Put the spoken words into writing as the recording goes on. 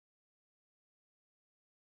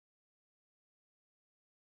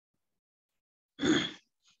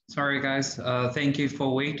Sorry, guys. Thank you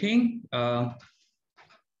for waiting.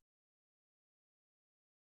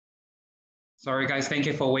 Sorry, guys. Thank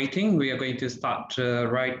you for waiting. We are going to start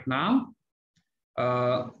right now.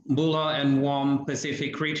 Bula and warm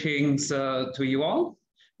Pacific greetings to you all.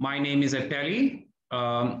 My name is Epeli,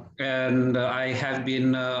 and I have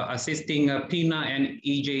been assisting PINA and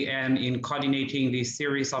EJN in coordinating this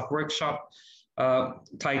series of workshops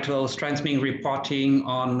titled Strengthening Reporting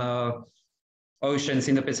on Oceans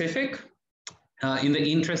in the Pacific. In the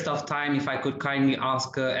interest of time, if I could kindly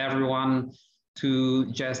ask everyone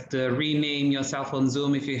to just rename yourself on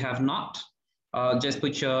Zoom if you have not. Just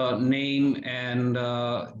put your name and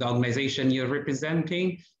the organization you're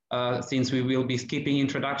representing. Since we will be skipping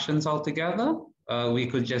introductions altogether, we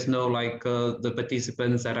could just know like the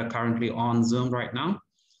participants that are currently on Zoom right now.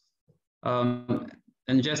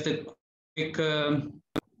 And just a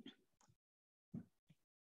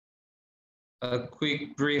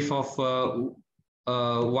quick brief of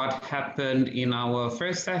what happened in our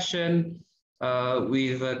first session.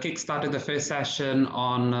 We've kickstarted the first session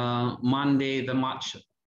on Monday, the March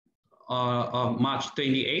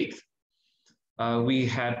 28th. We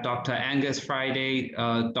had Dr. Angus Friday,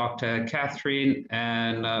 Dr. Catherine,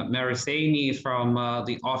 and Marisani from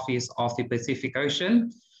the Office of the Pacific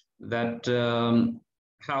Ocean that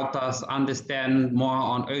helped us understand more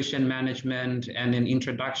on ocean management and an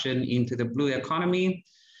introduction into the blue economy.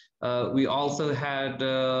 We also had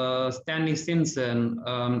Stanley Simpson,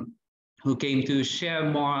 who came to share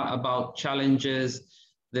more about challenges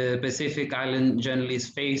the Pacific Island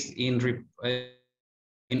journalists face in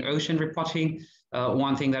ocean reporting.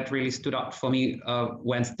 One thing that really stood out for me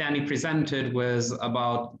when Stanley presented was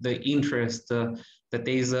about the interest, that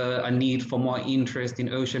there's a need for more interest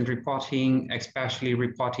in ocean reporting, especially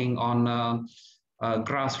reporting on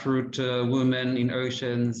grassroots women in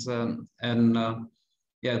oceans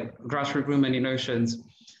grassroots women in oceans.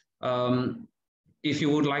 If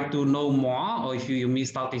you would like to know more, or if you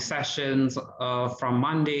missed out the sessions from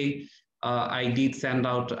Monday, I did send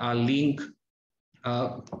out a link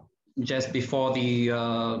just before the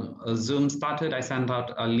Zoom started. I sent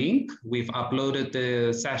out a link. We've uploaded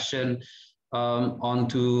the session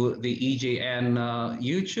onto the EJN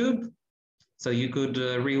YouTube. So you could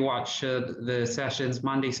rewatch the sessions,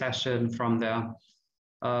 Monday session from there.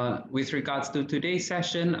 With regards to today's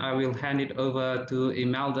session, I will hand it over to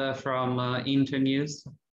Imelda from Internews,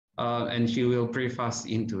 and she will brief us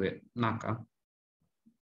into it. Naka.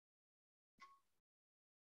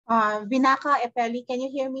 Vinaka, Epeli, can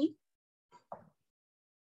you hear me?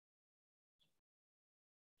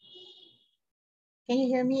 Can you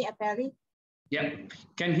hear me, Epeli? Yeah,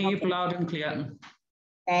 can hear you loud and clear.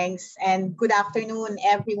 Thanks, and good afternoon,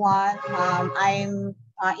 everyone. I'm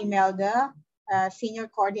Imelda, Senior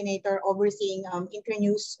Coordinator overseeing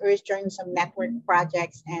Internews Earth Journalism Network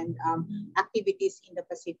projects and activities in the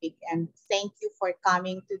Pacific. And thank you for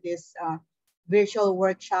coming to this virtual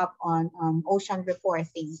workshop on ocean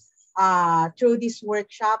reporting. Through this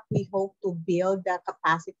workshop, we hope to build the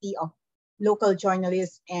capacity of local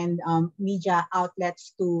journalists and media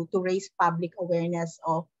outlets to raise public awareness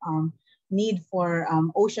of need for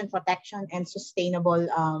ocean protection and sustainable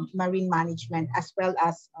marine management, as well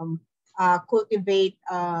as cultivate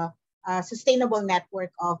a sustainable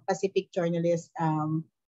network of Pacific journalists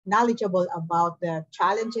knowledgeable about the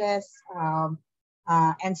challenges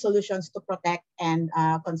and solutions to protect and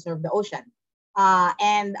conserve the ocean.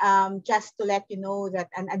 Just to let you know that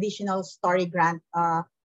an additional story grant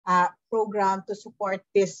program to support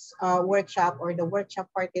this workshop or the workshop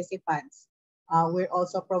participants, we're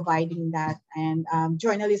also providing that. And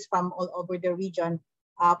journalists from all over the region,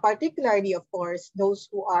 particularly, of course, those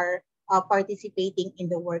who are participating in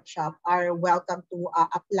the workshop are welcome to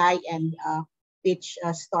apply and pitch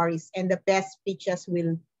stories. And the best pitches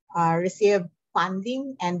will receive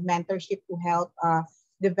funding and mentorship to help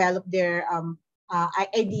develop their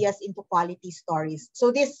ideas into quality stories.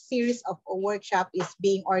 So this series of a workshop is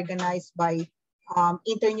being organized by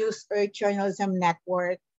Internews Earth Journalism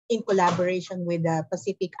Network in collaboration with the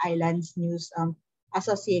Pacific Islands News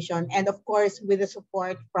Association, and of course with the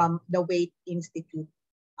support from the Waitt Institute.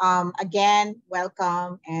 Again,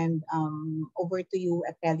 welcome, and over to you,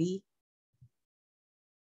 Epeli.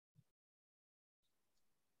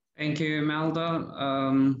 Thank you,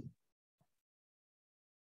 Imelda.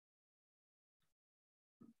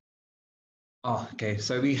 Okay,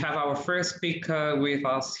 so we have our first speaker with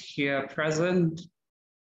us here present.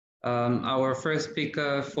 Our first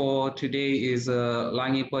speaker for today is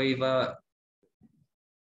Lalagavesi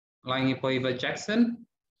Jackson.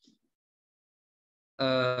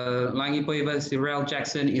 Langipoiva Cherelle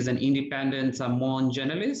Jackson is an independent Samoan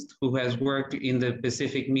journalist who has worked in the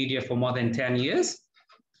Pacific media for more than 10 years.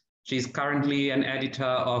 She's currently an editor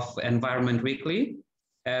of Environment Weekly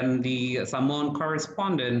and the Samoan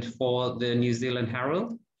correspondent for the New Zealand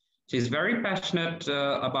Herald. She's very passionate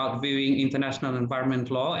about viewing international environment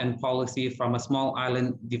law and policy from a small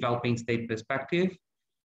island developing state perspective.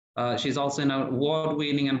 She's also an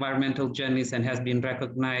award-winning environmental journalist and has been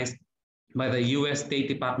recognized by the US State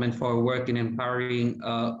Department for her work in empowering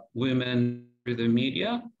women through the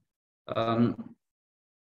media.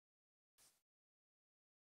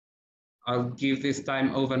 I'll give this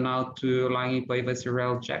time over now to Langipoiva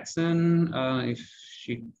Cherelle Jackson, if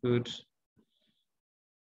she could.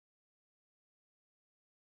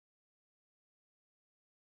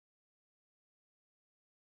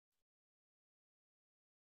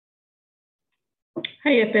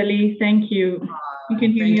 Hi, Epeli. Thank you. You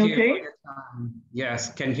can hear me okay?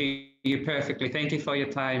 Yes, can hear you perfectly. Thank you for your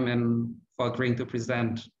time and for agreeing to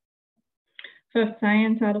present. So,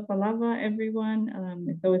 Science out of Palava, everyone.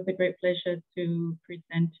 It's always a great pleasure to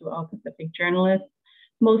present to all Pacific journalists,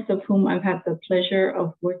 most of whom I've had the pleasure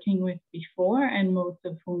of working with before, and most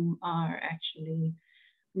of whom are actually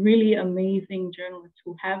really amazing journalists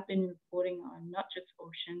who have been reporting on not just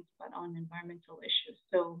oceans, but on environmental issues.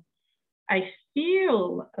 So I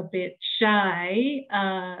feel a bit shy,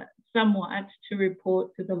 somewhat, to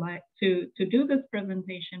report to to do this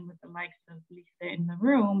presentation with the likes of Lisa in the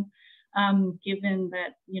room, given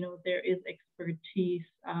that there is expertise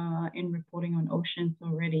in reporting on oceans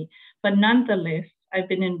already. But nonetheless, I've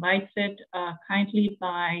been invited kindly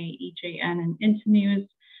by EJN and Internews,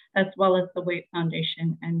 as well as the Waitt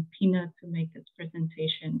Foundation and PINA to make this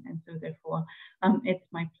presentation. And so therefore, it's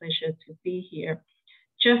my pleasure to be here.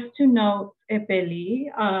 Just to note,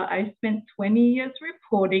 Epeli, I spent 20 years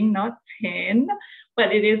reporting, not 10,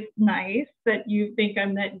 but it is nice that you think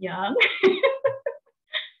I'm that young.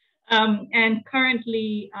 And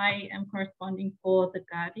currently, I am corresponding for The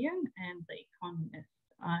Guardian and The Economist.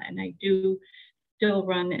 And I do still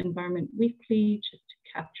run Environment Weekly just to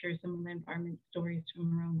capture some of the environment stories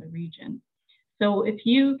from around the region. So if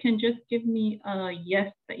you can just give me a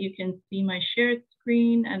yes that you can see my shared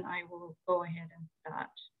screen, and I will go ahead and start.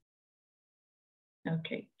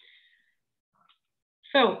 Okay.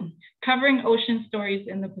 So covering ocean stories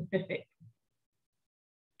in the Pacific.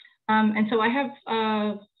 And so I have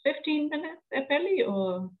 15 minutes, Epeli,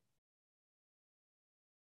 or?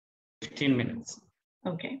 15 minutes.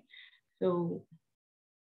 Okay. So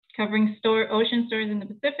covering ocean stories in the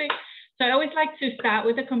Pacific. So I always like to start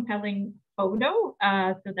with a compelling photo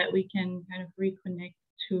so that we can kind of reconnect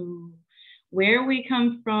to where we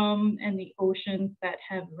come from and the oceans that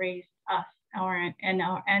have raised us, our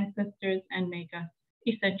ancestors, and make us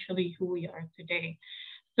essentially who we are today.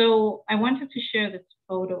 So I wanted to share this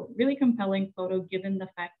photo, really compelling photo, given the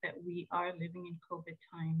fact that we are living in COVID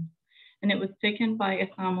times. And it was taken by a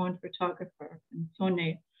Samoan photographer,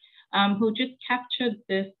 Sone, who just captured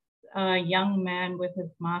this young man with his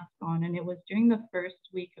mask on. And it was during the first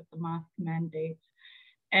week of the mask mandate.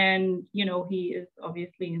 And, he is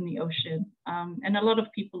obviously in the ocean. And a lot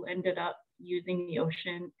of people ended up using the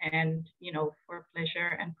ocean and, for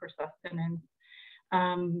pleasure and for sustenance.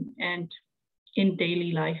 And in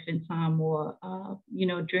daily life in Samoa,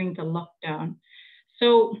 during the lockdown.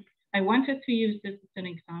 So I wanted to use this as an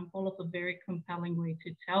example of a very compelling way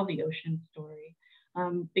to tell the ocean story,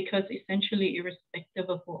 because essentially, irrespective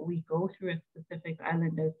of what we go through as Pacific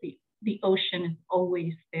Islanders, the ocean is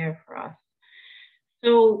always there for us.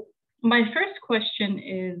 So my first question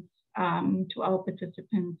is to our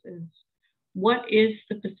participants is, what is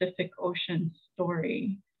the Pacific Ocean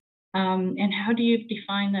story? And how do you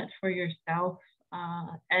define that for yourself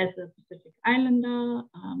as a Pacific Islander,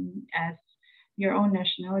 as your own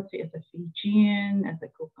nationality, as a Fijian, as a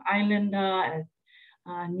Cook Islander, as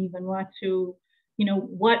Nivanuatu?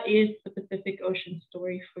 What is the Pacific Ocean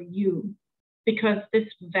story for you? Because this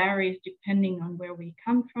varies depending on where we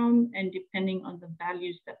come from and depending on the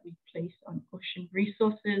values that we place on ocean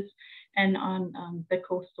resources and on the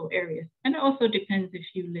coastal areas. And it also depends if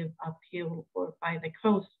you live uphill or by the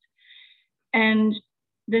coast. And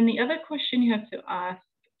then the other question you have to ask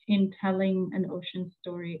in telling an ocean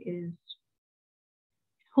story is,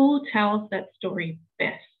 who tells that story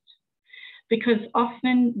best? Because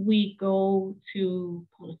often we go to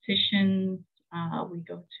politicians, we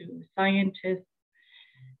go to scientists,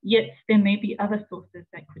 yet there may be other sources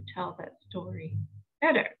that could tell that story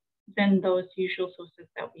better than those usual sources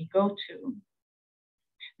that we go to.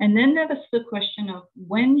 And then there is the question of,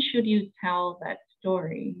 when should you tell that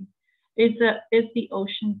story? Is the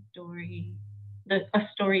ocean story a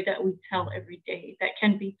story that we tell every day that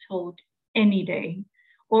can be told any day?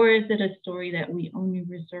 Or is it a story that we only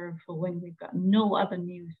reserve for when we've got no other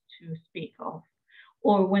news to speak of?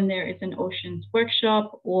 Or when there is an oceans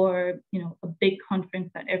workshop or, a big conference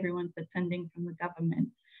that everyone's attending from the government?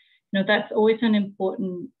 That's always an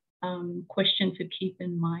important question to keep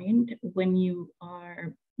in mind when you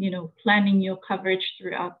are, planning your coverage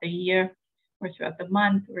throughout the year or throughout the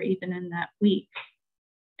month or even in that week.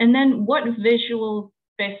 And then what visuals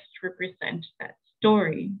best represent that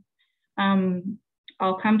story?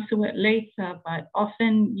 I'll come to it later, but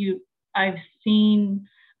often I've seen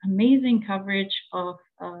amazing coverage of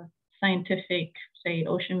a scientific, say,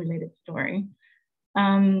 ocean-related story.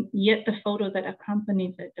 Yet the photo that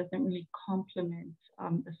accompanies it doesn't really complement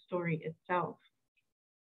the story itself.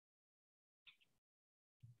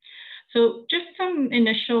 So just some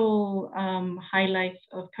initial highlights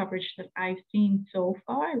of coverage that I've seen so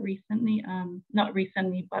far recently, not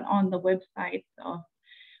recently, but on the website.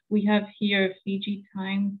 We have here Fiji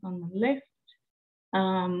Times on the left,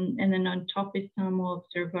 and then on top is Samoa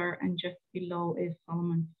Observer, and just below is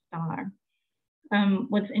Solomon Star.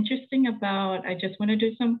 What's interesting about, I just want to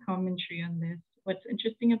do some commentary on this. What's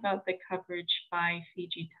interesting about the coverage by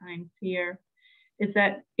Fiji Times here is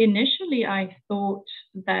that initially I thought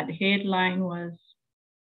that headline was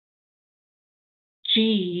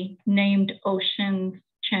G named Oceans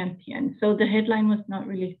Champion. So the headline was not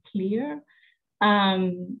really clear,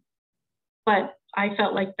 but I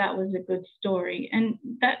felt like that was a good story. And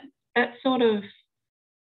that sort of,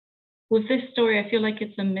 with this story, I feel like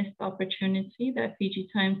it's a missed opportunity that Fiji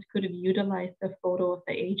Times could have utilized the photo of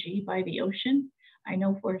the AG by the ocean. I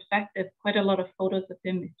know for a fact there's quite a lot of photos of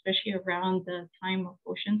him, especially around the time of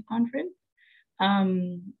Oceans Conference.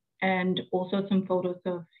 And also some photos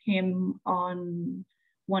of him on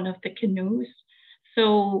one of the canoes.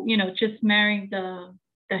 So, just marrying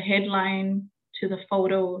the headline to the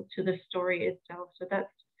photo, to the story itself. So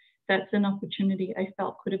that's an opportunity I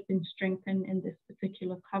felt could have been strengthened in this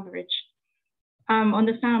particular coverage. On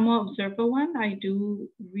the Samoa Observer one, I do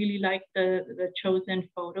really like the chosen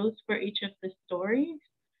photos for each of the stories.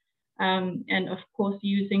 And of course,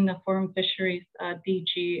 using the Forum Fisheries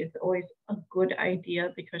DG is always a good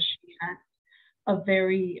idea because she has a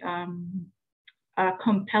very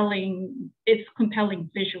compelling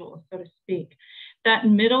visual, so to speak. That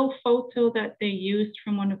middle photo that they used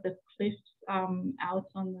from one of the cliffs out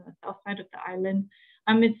on the south side of the island,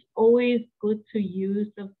 it's always good to use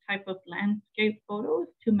those type of landscape photos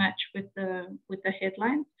to match with the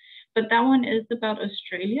headlines. But that one is about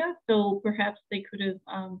Australia, so perhaps they could have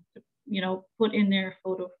put in their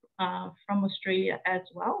photo from Australia as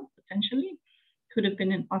well. Potentially, could have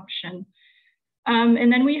been an option.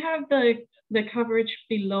 And then we have the coverage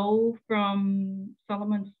below from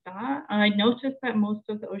Solomon Star. I noticed that most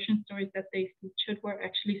of the ocean stories that they featured were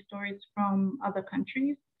actually stories from other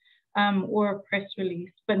countries or a press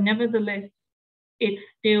release, but nevertheless, it's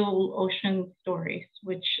still ocean stories,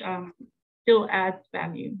 which still adds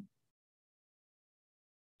value.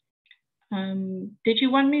 Did you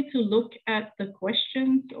want me to look at the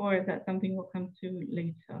questions, or is that something we'll come to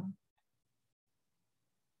later?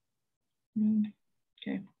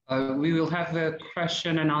 Okay. We will have the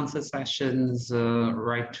question and answer sessions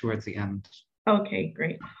right towards the end. Okay,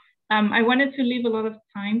 great. I wanted to leave a lot of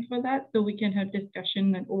time for that so we can have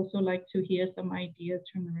discussion, and also like to hear some ideas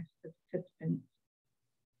from the rest of the participants.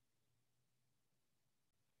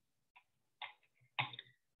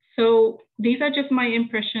 So these are just my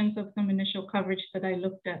impressions of some initial coverage that I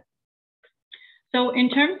looked at. So in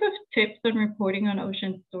terms of tips on reporting on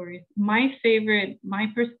ocean stories, my favorite,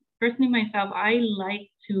 personally myself, I like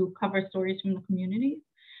to cover stories from the communities.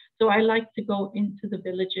 So I like to go into the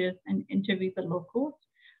villages and interview the locals.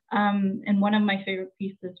 And one of my favorite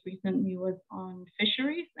pieces recently was on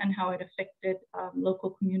fisheries and how it affected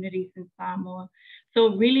local communities in Samoa. So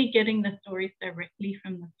really getting the stories directly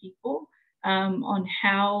from the people on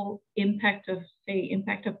how impact of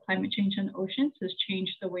climate change on oceans has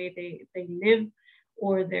changed the way they live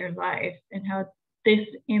or their lives, and how this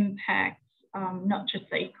impacts not just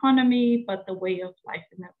the economy, but the way of life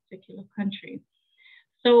in that particular country.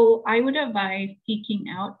 So I would advise seeking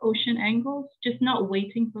out ocean angles, just not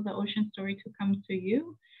waiting for the ocean story to come to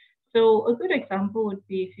you. So a good example would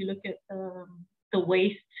be if you look at the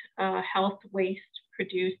waste, health waste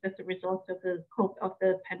produced as a result of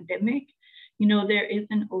the pandemic. There is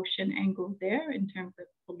an ocean angle there in terms of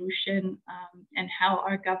pollution and how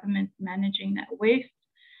our government's managing that waste.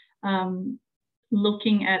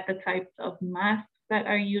 Looking at the types of masks that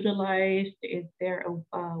are utilized. Is there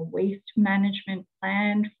a waste management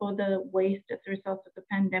plan for the waste as a result of the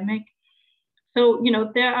pandemic? So, you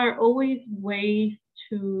know, there are always ways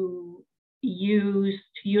to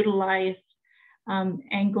utilize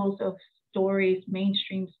angles of stories,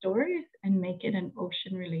 mainstream stories, and make it an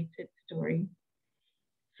ocean-related story.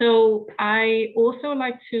 So I also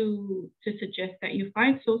like to suggest that you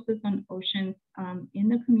find sources on oceans in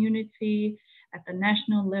the community, at the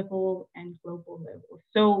national level and global level.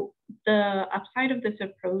 So the upside of this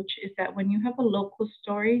approach is that when you have a local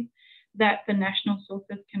story that the national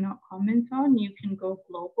sources cannot comment on, you can go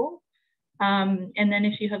global. And then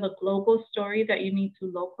if you have a global story that you need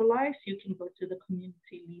to localize, you can go to the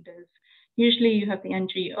community leaders. Usually you have the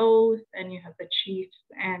NGOs and you have the chiefs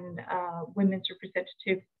and women's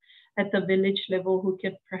representatives at the village level who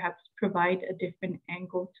can perhaps provide a different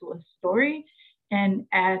angle to a story and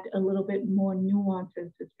add a little bit more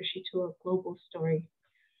nuances, especially to a global story.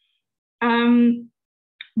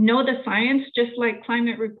 Know the science, just like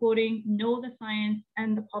climate reporting, know the science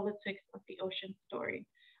and the politics of the ocean story.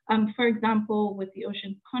 For example, with the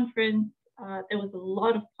Oceans Conference, there was a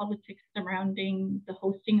lot of politics surrounding the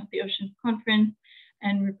hosting of the Oceans Conference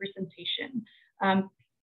and representation.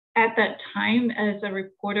 At that time, as a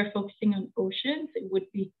reporter focusing on oceans, it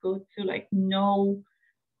would be good to like know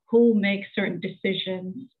who makes certain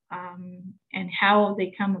decisions and how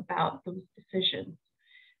they come about those decisions.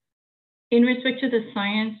 In respect to the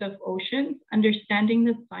science of oceans, understanding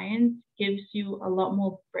the science gives you a lot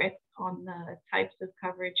more breadth on the types of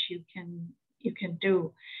coverage you can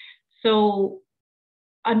do. So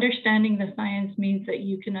understanding the science means that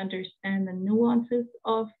you can understand the nuances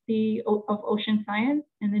of ocean science,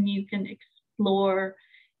 and then you can explore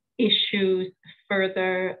issues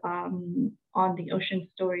further on the ocean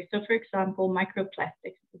story. So for example,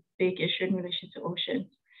 microplastics is a big issue in relation to oceans.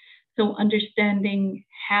 So understanding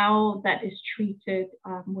how that is treated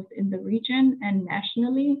within the region and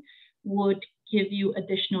nationally would give you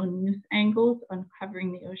additional news angles on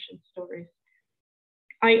covering the ocean stories.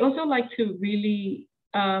 I also like to really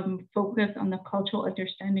focus on the cultural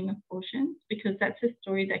understanding of oceans, because that's a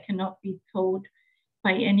story that cannot be told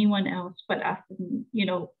by anyone else but us, you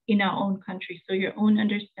know, in our own country. So your own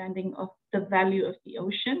understanding of the value of the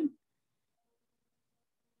ocean.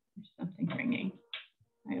 There's something ringing.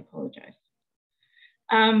 I apologize.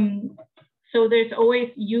 So there's always,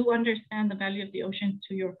 you understand the value of the ocean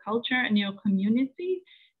to your culture and your community,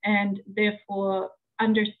 and therefore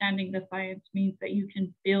understanding the science means that you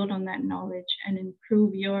can build on that knowledge and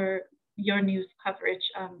improve your news coverage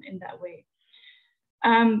in that way.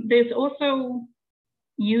 There's also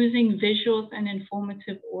using visuals and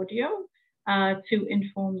informative audio to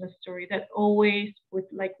inform the story. That's always with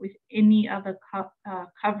any other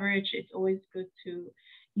coverage, it's always good to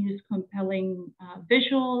use compelling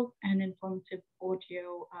visuals and informative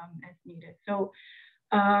audio as needed. So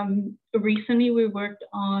recently I worked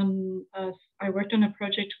on a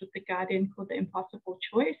project with The Guardian called The Impossible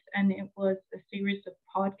Choice, and it was a series of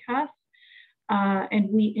podcasts, and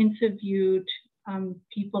we interviewed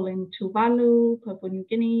people in Tuvalu, Papua New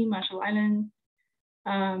Guinea, Marshall Islands,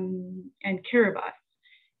 and Kiribati.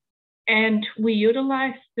 And we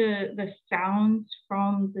utilized the sounds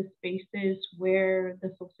from the spaces where the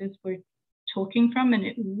sources were talking from, and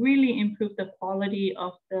it really improved the quality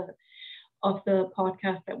of the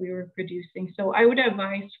podcast that we were producing. So I would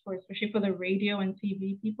advise, especially for the radio and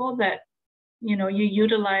TV people, that you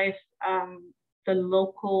utilize the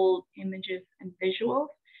local images and visuals,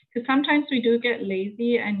 because sometimes we do get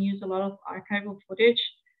lazy and use a lot of archival footage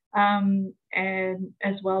and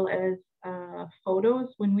as well as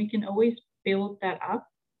photos, when we can always build that up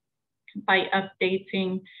by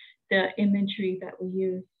updating the imagery that we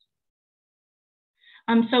use.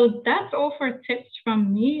 So that's all for tips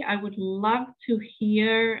from me. I would love to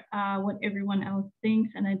hear what everyone else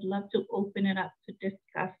thinks, and I'd love to open it up to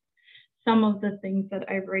discuss some of the things that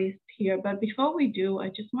I've raised here. But before we do, I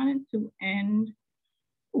just wanted to end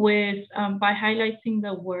with by highlighting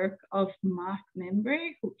the work of Mark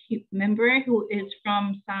Membre, who is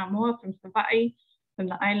from Samoa, from Soapi, from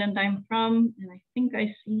the island I'm from, and I think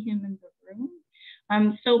I see him in the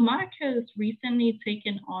room. So Mark has recently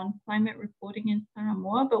taken on climate reporting in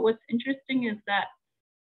Samoa, but what's interesting is that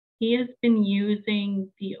he has been using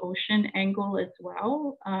the ocean angle as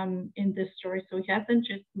well in this story. So he hasn't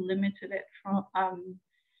just limited it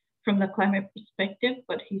from the climate perspective,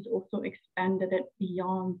 but he's also expanded it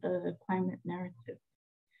beyond the climate narrative.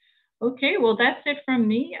 Okay, well, that's it from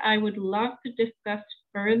me. I would love to discuss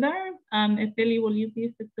further. Epeli, will you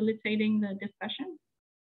be facilitating the discussion?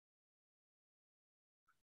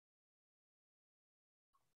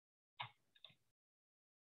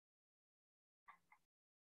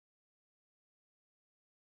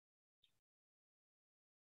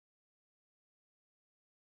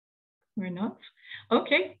 We're not.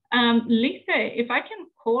 Okay. Lisa, if I can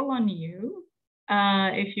call on you,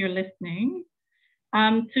 if you're listening,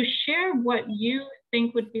 to share what you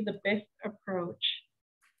think would be the best approach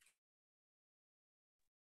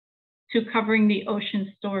to covering the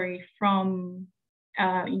ocean story from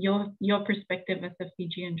your perspective as a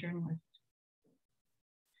Fijian journalist.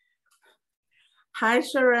 Hi,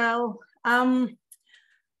 Cherelle.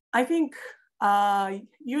 I think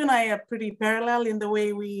you and I are pretty parallel in the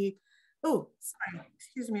way we, oh, sorry,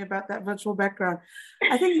 excuse me about that virtual background.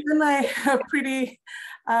 I think you and I are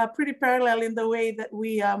pretty parallel in the way that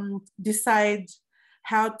we decide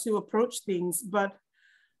how to approach things. But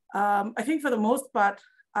I think for the most part,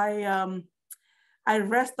 I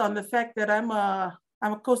rest on the fact that I'm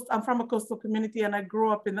from a coastal community and I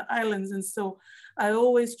grew up in the islands. And so I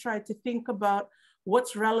always try to think about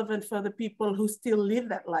what's relevant for the people who still live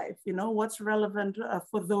that life, you know, what's relevant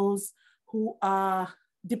for those who are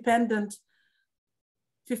dependent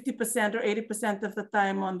 50% or 80% of the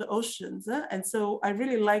time on the oceans. And so I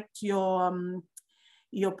really liked your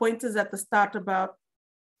pointers at the start about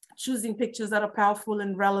choosing pictures that are powerful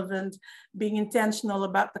and relevant, being intentional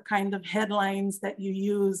about the kind of headlines that you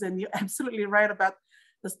use. And you're absolutely right about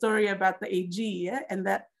the story about the AG, and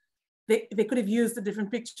that they could have used a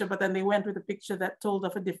different picture, but then they went with a picture that told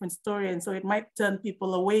of a different story. And so it might turn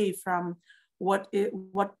people away from what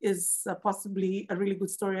is possibly a really good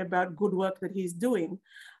story about good work that he's doing.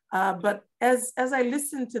 But as I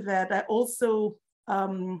listened to that, I also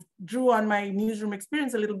drew on my newsroom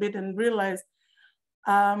experience a little bit and realized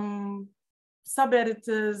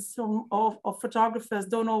sub-editors or photographers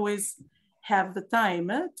don't always have the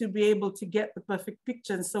time to be able to get the perfect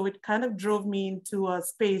picture. And so it kind of drove me into a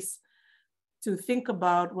space to think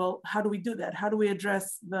about, well, how do we do that? How do we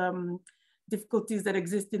address the difficulties that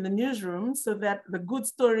exist in the newsroom so that the good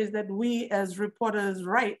stories that we as reporters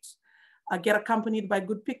write get accompanied by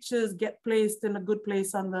good pictures, get placed in a good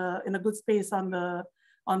place in a good space on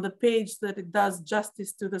the page, so that it does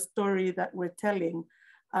justice to the story that we're telling.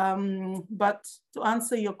 But to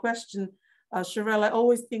answer your question, Cherelle, I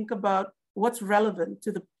always think about what's relevant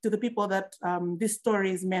to the people that this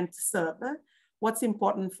story is meant to serve. What's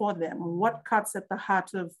important for them, what cuts at the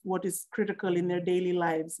heart of what is critical in their daily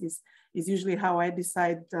lives is usually how I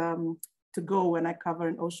decide to go when I cover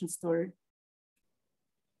an ocean story.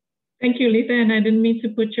 Thank you, Lisa. And I didn't mean to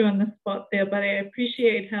put you on the spot there, but I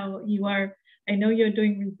appreciate how you are. I know you're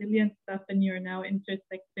doing resilient stuff and you're now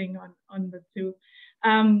intersecting on the two.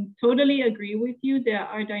 Totally agree with you. There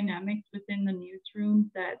are dynamics within the newsroom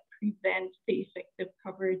that prevent the effective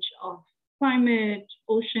coverage of climate,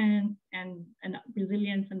 oceans, and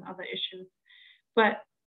resilience and other issues. But,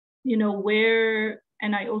 you know,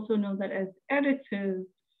 and I also know that as editors,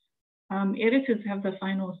 editors have the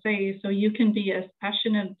final say. So you can be as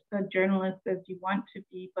passionate a journalist as you want to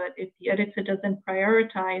be, but if the editor doesn't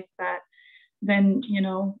prioritize that, then, you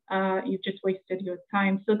know, you've just wasted your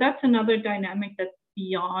time. So that's another dynamic that's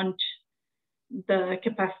beyond the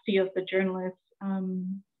capacity of the journalist.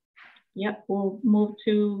 Yeah, we'll move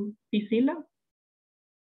to Priscilla.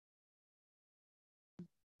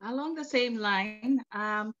 Along the same line,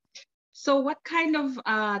 so what kind of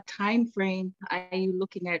time frame are you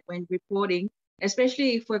looking at when reporting,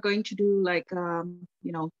 especially if we're going to do like,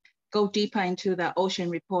 you know, go deeper into the ocean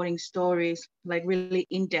reporting stories, like really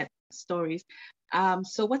in-depth stories.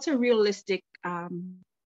 So what's a realistic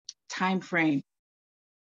time frame?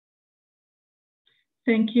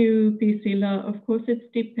 Thank you, Priscilla. Of course,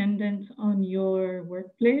 it's dependent on your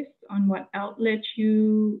workplace, on what outlet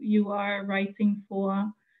you are writing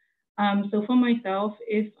for. So for myself,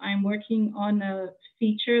 if I'm working on a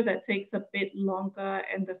feature that takes a bit longer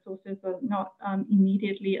and the sources are not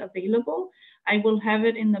immediately available, I will have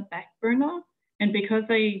it in the back burner. And because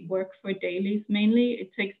I work for dailies mainly,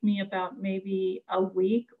 it takes me about maybe a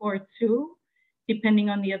week or two, depending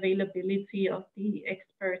on the availability of the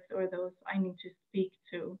experts or those I need to speak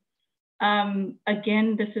to.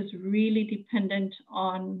 Again, this is really dependent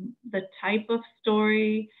on the type of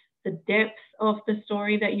story, the depth of the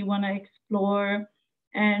story that you want to explore,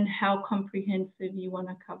 and how comprehensive you want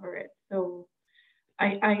to cover it. So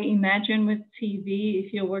I imagine with TV,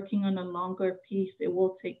 if you're working on a longer piece, it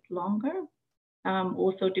will take longer,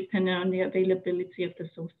 also depending on the availability of the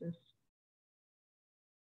sources.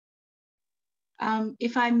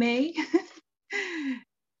 If I may,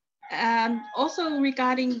 also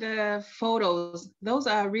regarding the photos, those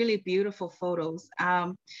are really beautiful photos.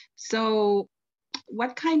 So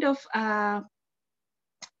what kind of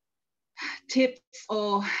tips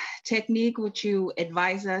or technique would you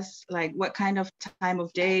advise us? Like what kind of time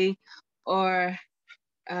of day or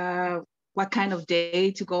what kind of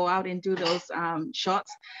day to go out and do those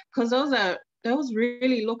shots, because those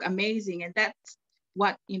really look amazing, and that's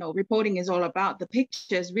what reporting is all about. The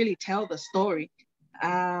pictures really tell the story.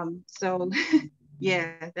 So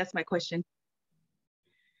yeah, that's my question.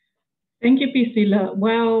 Thank you, Priscilla.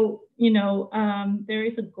 Well, there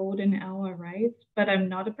is a golden hour, right? But I'm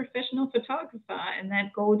not a professional photographer, and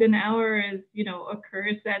that golden hour is,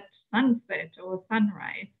 occurs at sunset or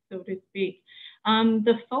sunrise, so to speak.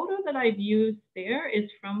 The photo that I've used there is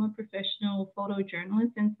from a professional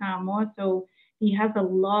photojournalist in Samoa, so he has a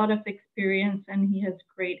lot of experience and he has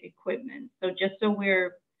great equipment. So just so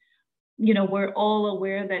we're all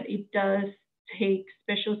aware that it does take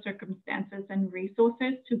special circumstances and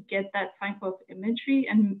resources to get that type of imagery,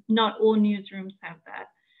 and not all newsrooms have that.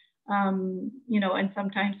 And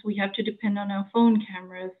sometimes we have to depend on our phone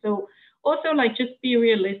cameras. So also, just be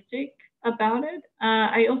realistic about it.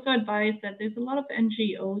 I also advise that there's a lot of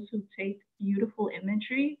NGOs who take beautiful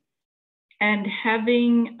imagery, and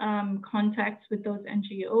having contacts with those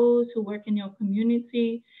NGOs who work in your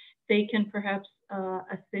community, they can perhaps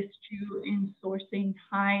assist you in sourcing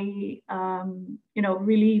high,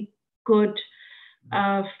 really good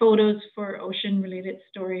photos for ocean-related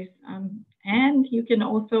stories. And you can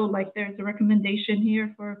also, there's a recommendation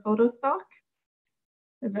here for photo stock.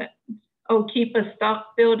 Keep a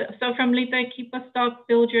stock, build. So from Lita, keep a stock,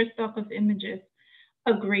 build your stock of images.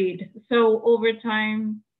 Agreed. So over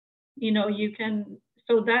time, you can.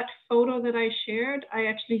 So that photo that I shared, I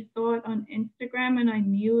actually saw it on Instagram, and I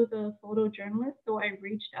knew the photojournalist, so I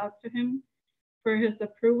reached out to him for his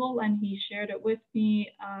approval, and he shared it with me.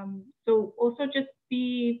 So also just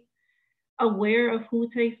be aware of who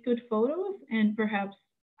takes good photos, and perhaps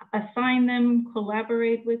assign them,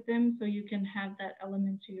 collaborate with them, so you can have that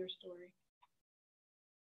element to your story.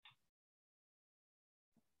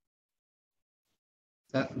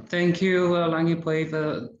 Thank you,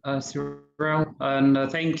 Langipoe, Cherelle,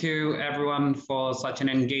 and thank you everyone for such an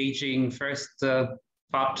engaging first half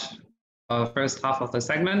of the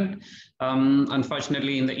segment.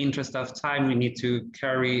 Unfortunately, in the interest of time, we need to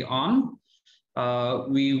carry on.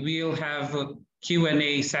 We will have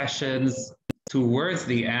Q&A sessions towards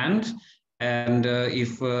the end, and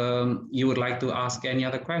if you would like to ask any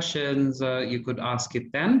other questions, you could ask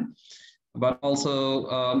it then. But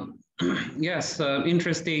also, yes,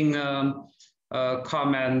 interesting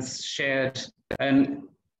comments shared and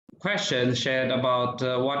questions shared about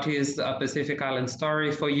what is a Pacific Island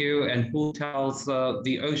story for you, and who tells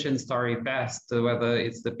the ocean story best, whether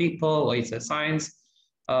it's the people or it's the science.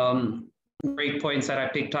 Great points that I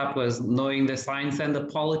picked up was knowing the science and the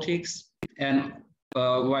politics. And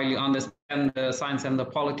while you understand the science and the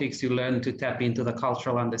politics, you learn to tap into the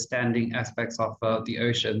cultural understanding aspects of the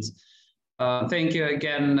oceans. Thank you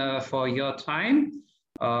again for your time.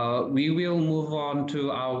 We will move on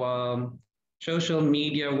to our social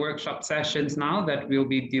media workshop sessions now that will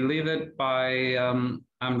be delivered by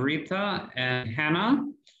Amrita and Hannah.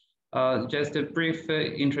 Just a brief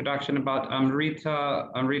introduction about Amrita.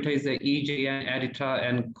 Amrita is the EJN editor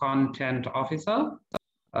and content officer.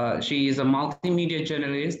 She is a multimedia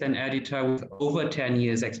journalist and editor with over 10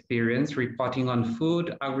 years experience reporting on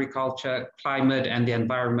food, agriculture, climate, and the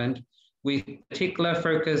environment, with particular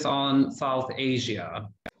focus on South Asia.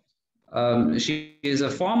 She is a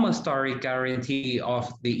former story guarantee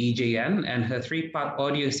of the EJN, and her 3-part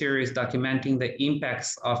audio series documenting the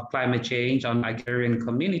impacts of climate change on agrarian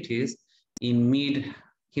communities in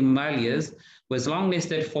mid-Himalayas was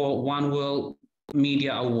longlisted for One World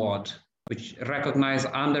Media Award, which recognized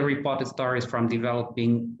underreported stories from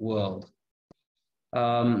developing world.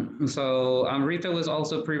 So Amrita was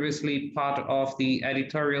also previously part of the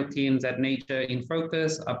editorial teams at Nature in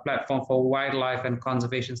Focus, a platform for wildlife and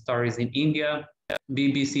conservation stories in India,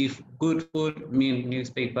 BBC Good Food, Mint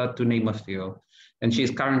newspaper, to name a few. And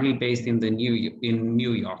she's currently based in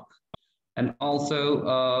New York. And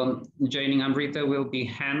also joining Amrita will be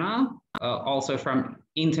Hannah, also from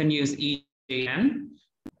Internews EJN.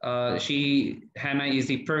 Hannah is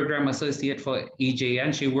the program associate for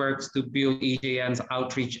EJN. She works to build EJN's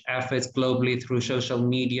outreach efforts globally through social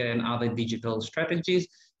media and other digital strategies.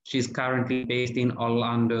 She's currently based in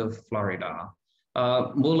Orlando, Florida.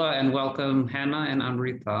 Mula, and welcome Hannah and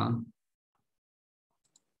Amrita.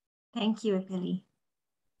 Thank you, Epeli.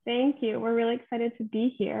 Thank you. We're really excited to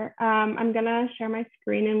be here. I'm gonna share my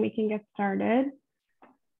screen and we can get started.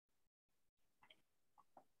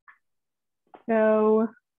 So,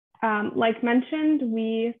 like mentioned,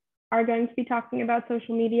 we are going to be talking about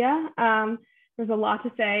social media. There's a lot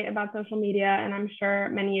to say about social media, and I'm sure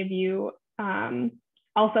many of you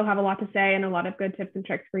also have a lot to say and a lot of good tips and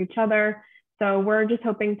tricks for each other. So we're just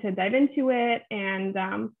hoping to dive into it, and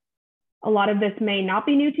a lot of this may not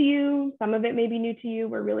be new to you. Some of it may be new to you.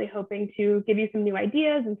 We're really hoping to give you some new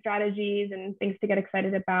ideas and strategies and things to get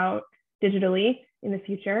excited about digitally in the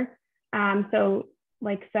future. So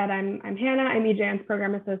like said, I'm Hannah, I'm EJN's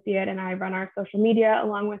program associate, and I run our social media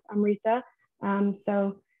along with Amrita.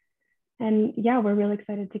 And yeah, we're really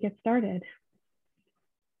excited to get started.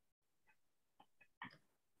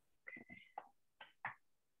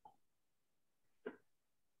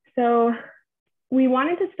 So we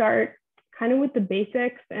wanted to start kind of with the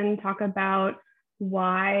basics and talk about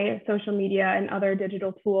why social media and other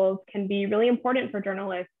digital tools can be really important for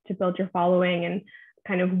journalists to build your following, and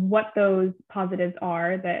kind of what those positives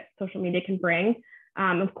are that social media can bring.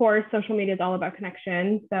 Of course, social media is all about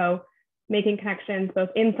connection. So making connections both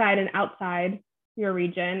inside and outside your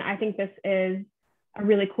region. I think this is a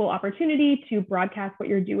really cool opportunity to broadcast what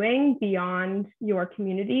you're doing beyond your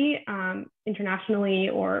community, internationally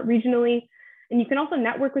or regionally. And you can also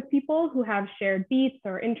network with people who have shared beats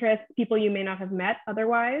or interests, people you may not have met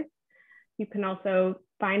otherwise. You can also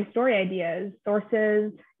find story ideas,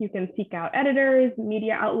 sources. You can seek out editors,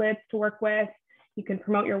 media outlets to work with. You can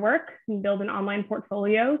promote your work and build an online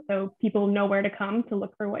portfolio so people know where to come to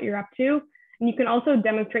look for what you're up to. And you can also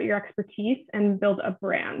demonstrate your expertise and build a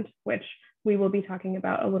brand, which we will be talking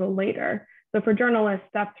about a little later. So for journalists,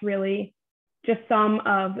 that's really just some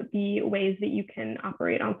of the ways that you can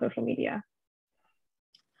operate on social media.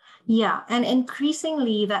 Yeah, and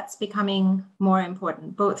increasingly that's becoming more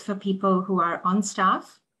important, both for people who are on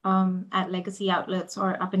staff at legacy outlets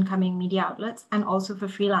or up and coming media outlets, and also for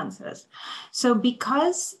freelancers. So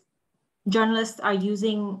because journalists are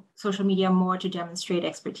using social media more to demonstrate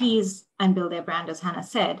expertise and build their brand, as Hannah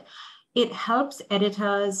said, it helps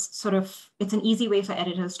editors it's an easy way for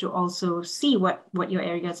editors to also see what your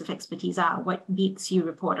areas of expertise are, what beats you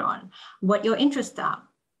report on, what your interests are.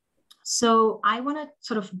 So I want to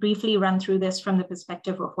sort of briefly run through this from the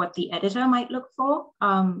perspective of what the editor might look for,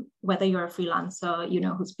 whether you're a freelancer,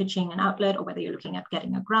 who's pitching an outlet, or whether you're looking at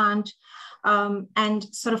getting a grant, and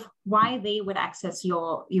sort of why they would access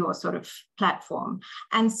your sort of platform.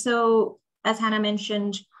 And so, as Hannah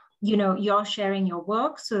mentioned, you're sharing your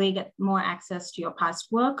work, so they get more access to your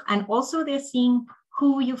past work, and also they're seeing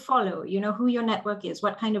who you follow, who your network is,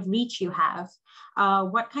 what kind of reach you have,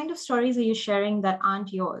 what kind of stories are you sharing that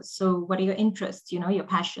aren't yours? So what are your interests, your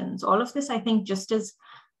passions? All of this, I think, just as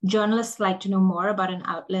journalists like to know more about an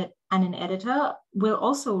outlet, and an editor will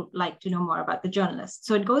also like to know more about the journalist.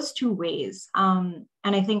 So it goes two ways. And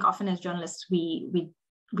I think often as journalists, we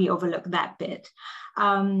overlook that bit.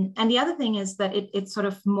 And the other thing is that it's sort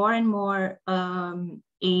of more and more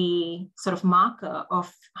a sort of marker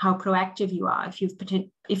of how proactive you are.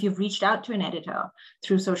 If you've reached out to an editor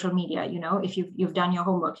through social media, if you've done your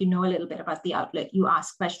homework, a little bit about the outlet, you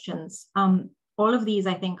ask questions. All of these,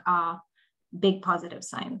 I think, are big positive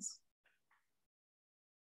signs.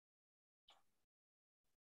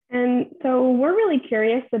 And so we're really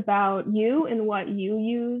curious about you and what you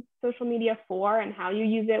use social media for and how you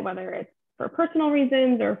use it, whether it's for personal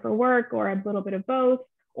reasons or for work or a little bit of both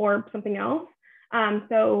or something else.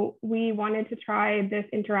 So we wanted to try this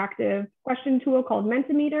interactive question tool called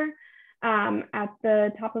Mentimeter. At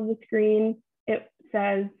the top of the screen, it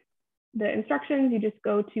says the instructions. You just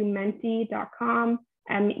go to menti.com,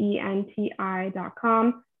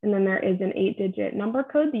 menti.com, and then there is an 8-digit number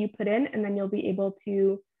code that you put in, and then you'll be able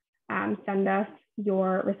to send us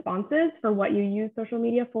your responses for what you use social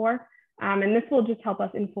media for. And this will just help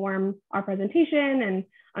us inform our presentation and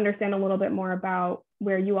understand a little bit more about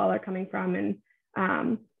where you all are coming from and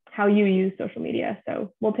how you use social media.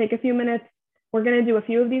 So we'll take a few minutes. We're going to do a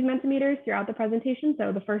few of these Mentimeters throughout the presentation.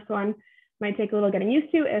 So the first one might take a little getting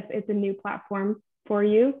used to if it's a new platform for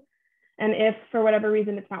you. And if for whatever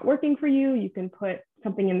reason it's not working for you, you can put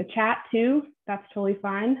something in the chat too. That's totally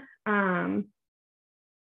fine.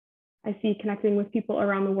 I see connecting with people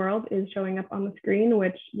around the world is showing up on the screen,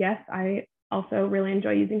 which yes, I also really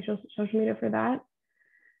enjoy using social media for that.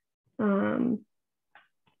 And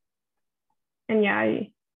yeah,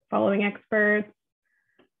 following experts,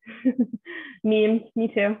 memes, me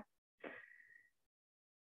too.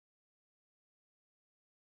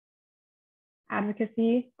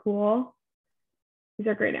 Advocacy, cool. These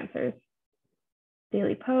are great answers.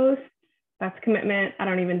 Daily posts, that's commitment. I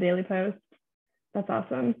don't even daily post. That's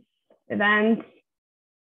awesome. Events.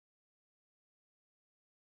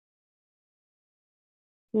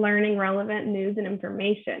 Learning relevant news and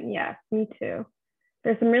information. Yes, me too.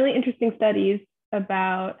 There's some really interesting studies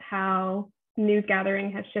about how news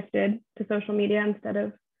gathering has shifted to social media instead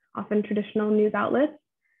of often traditional news outlets.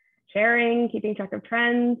 Sharing, keeping track of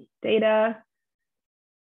trends, data,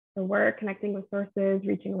 the work, connecting with sources,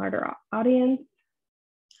 reaching a larger audience?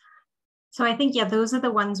 So I think, yeah, those are the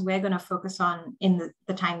ones we're going to focus on in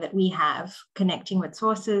the time that we have, connecting with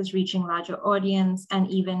sources, reaching larger audience, and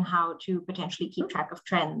even how to potentially keep track of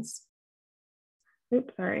trends.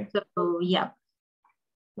 Oops, sorry. So yeah.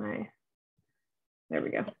 There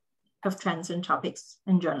we go. Of trends and topics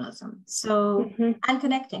in journalism. So, and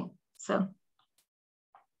connecting. So,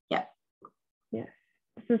 yeah. Yeah.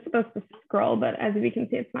 This is supposed to scroll, but as we can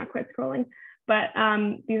see, it's not quite scrolling. But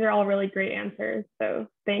these are all really great answers. So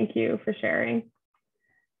thank you for sharing.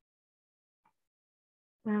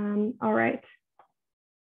 All right.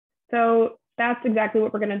 So that's exactly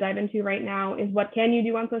what we're going to dive into right now, is what can you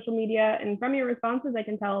do on social media? And from your responses, I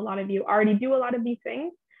can tell a lot of you already do a lot of these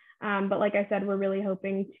things. But like I said, we're really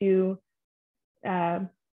hoping to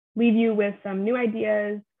leave you with some new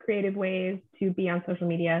ideas, creative ways to be on social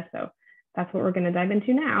media. So that's what we're going to dive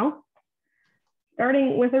into now.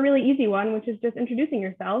 Starting with a really easy one, which is just introducing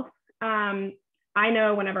yourself. I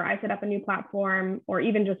know whenever I set up a new platform, or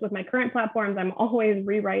even just with my current platforms, I'm always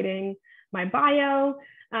rewriting my bio.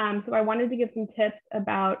 So I wanted to give some tips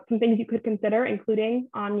about some things you could consider including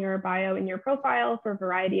on your bio in your profile for a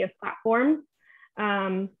variety of platforms.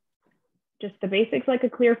 Just the basics, like a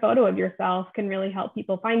clear photo of yourself, can really help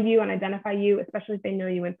people find you and identify you, especially if they know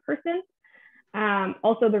you in person.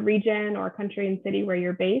 Also the region or country and city where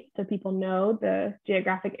you're based, so people know the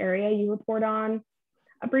geographic area you report on.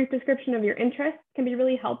 A brief description of your interests can be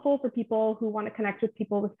really helpful for people who want to connect with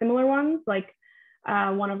people with similar ones. Like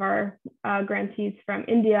one of our grantees from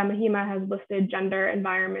India, Mahima, has listed gender,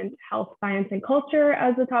 environment, health, science, and culture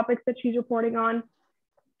as the topics that she's reporting on.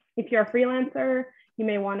 If you're a freelancer, you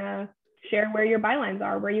may want to share where your bylines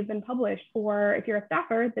are, where you've been published, or if you're a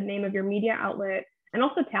staffer, the name of your media outlet, and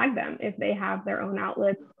also tag them if they have their own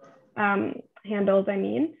outlets, handles, I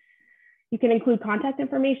mean. You can include contact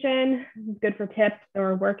information. It's good for tips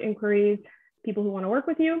or work inquiries, people who want to work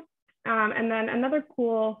with you. And then another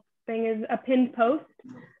cool thing is a pinned post.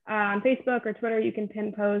 On Facebook or Twitter, you can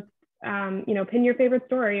pin post, pin your favorite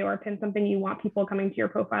story or pin something you want people coming to your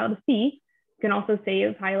profile to see. You can also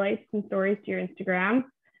save highlights and stories to your Instagram.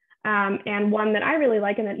 And one that I really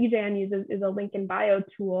like and that EJN uses is a link in bio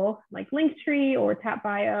tool like Linktree or Tap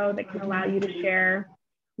Bio that can allow you to share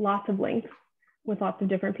lots of links with lots of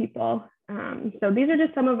different people. So these are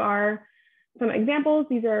just some examples.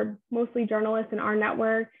 These are mostly journalists in our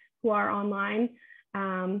network who are online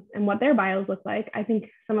and what their bios look like. I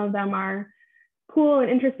think some of them are cool and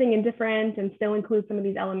interesting and different and still include some of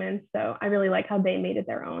these elements. So I really like how they made it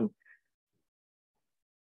their own.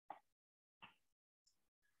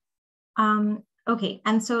 Okay,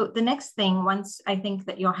 and so the next thing, once I think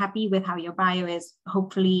that you're happy with how your bio is,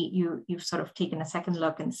 hopefully you've sort of taken a second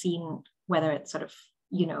look and seen whether it's sort of,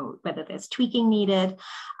 whether there's tweaking needed.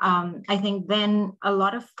 I think then a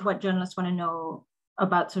lot of what journalists want to know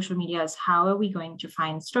about social media is how are we going to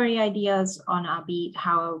find story ideas on our beat?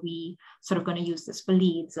 How are we sort of going to use this for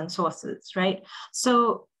leads and sources, right?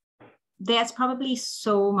 So there's probably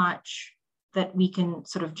so much that we can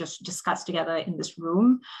sort of just discuss together in this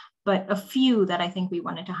room. But a few that I think we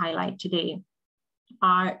wanted to highlight today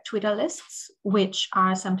are Twitter lists, which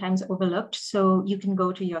are sometimes overlooked. So you can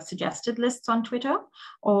go to your suggested lists on Twitter,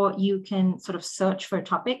 or you can sort of search for a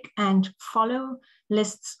topic and follow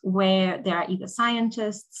lists where there are either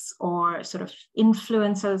scientists or sort of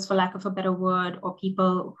influencers, for lack of a better word, or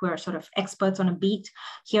people who are sort of experts on a beat.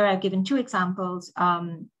 Here I've given two examples.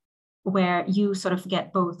 Where you sort of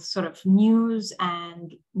get both sort of news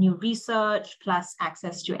and new research plus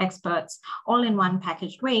access to experts all in one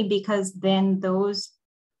packaged way, because then those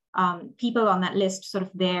people on that list, sort of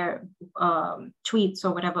their tweets or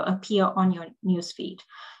whatever appear on your newsfeed.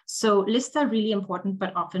 So lists are really important,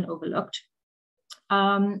 but often overlooked.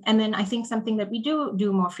 And then I think something that we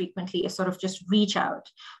do more frequently is sort of just reach out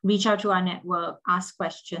to our network, ask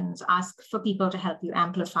questions, ask for people to help you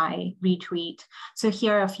amplify, retweet. So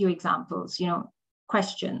here are a few examples,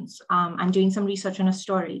 questions. I'm doing some research on a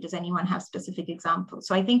story. Does anyone have specific examples?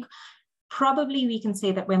 So I think probably we can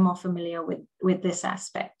say that we're more familiar with this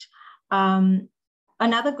aspect.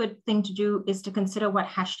 Another good thing to do is to consider what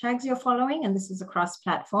hashtags you're following, and this is across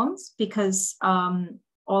platforms, because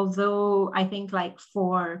although I think like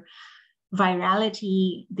for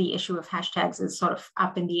virality, the issue of hashtags is sort of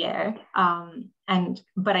up in the air,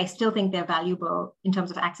 but I still think they're valuable in terms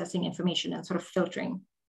of accessing information and sort of filtering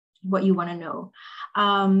what you want to know.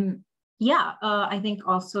 I think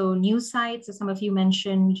also news sites, as some of you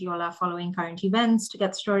mentioned, you all are following current events to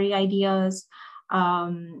get story ideas. I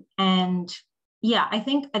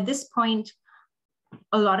think at this point,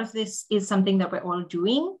 a lot of this is something that we're all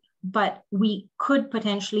doing. but we could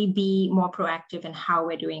potentially be more proactive in how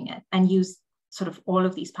we're doing it and use sort of all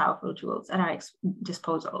of these powerful tools at our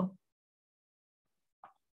disposal.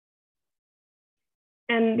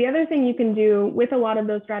 And the other thing you can do with a lot of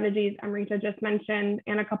those strategies Amrita just mentioned,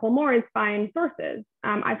 and a couple more, is find sources.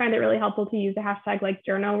 I find it really helpful to use a hashtag like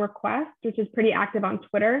journal request, which is pretty active on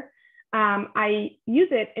Twitter. I use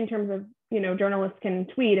it in terms of, journalists can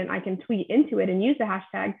tweet and I can tweet into it and use the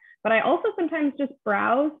hashtag, but I also sometimes just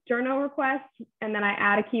browse journal requests and then I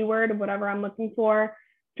add a keyword of whatever I'm looking for,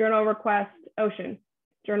 journal request ocean,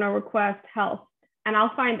 journal request health. And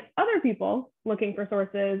I'll find other people looking for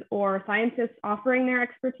sources or scientists offering their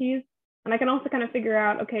expertise. And I can also kind of figure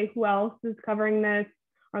out, okay, who else is covering this?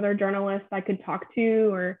 Are there journalists I could talk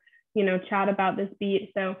to or, chat about this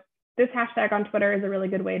beat? So this hashtag on Twitter is a really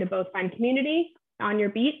good way to both find community on your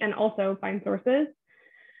beat and also find sources.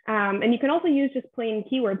 And you can also use just plain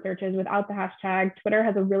keyword searches without the hashtag. Twitter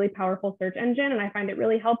has a really powerful search engine, and I find it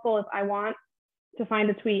really helpful if I want to find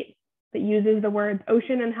a tweet that uses the words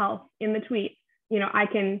ocean and health in the tweet. I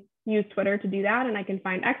can use Twitter to do that, and I can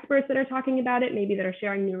find experts that are talking about it, maybe that are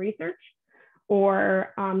sharing new research,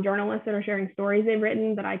 or journalists that are sharing stories they've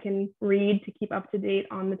written that I can read to keep up to date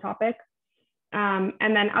on the topic. And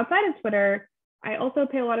then outside of Twitter, I also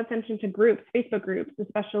pay a lot of attention to groups, Facebook groups,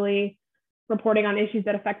 especially reporting on issues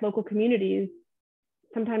that affect local communities.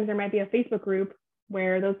 Sometimes there might be a Facebook group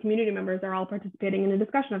where those community members are all participating in a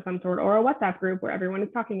discussion of some sort, or a WhatsApp group where everyone is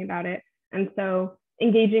talking about it. And so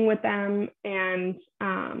engaging with them and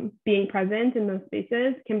being present in those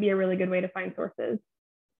spaces can be a really good way to find sources.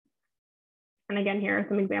 And again, here are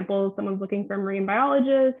some examples. Someone's looking for a marine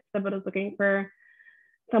biologist, someone is looking for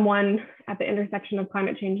someone at the intersection of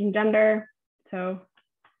climate change and gender. So,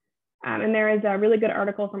 and there is a really good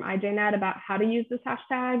article from IJNet about how to use this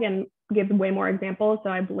hashtag and gives way more examples. So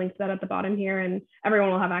I've linked that at the bottom here, and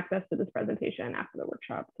everyone will have access to this presentation after the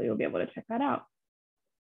workshop. So you'll be able to check that out.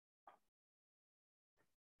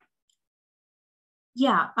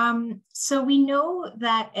 Yeah, so we know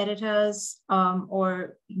that editors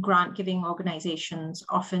or grant-giving organizations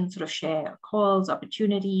often sort of share calls,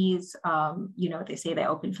 opportunities, they say they're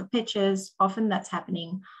open for pitches. Often that's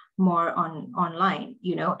happening more online,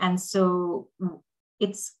 and so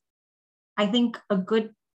it's, I think, a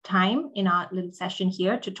good time in our little session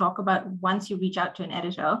here to talk about, once you reach out to an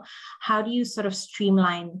editor, how do you sort of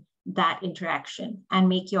streamline that interaction and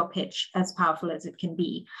make your pitch as powerful as it can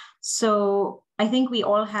be. So I think we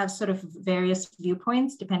all have sort of various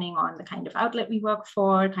viewpoints depending on the kind of outlet we work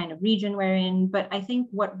for, kind of region we're in. But I think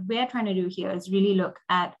what we're trying to do here is really look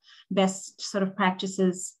at best sort of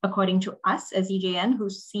practices according to us as EJN, who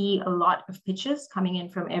see a lot of pitches coming in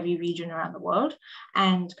from every region around the world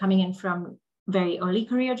and coming in from very early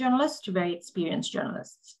career journalists to very experienced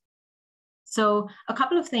journalists. So a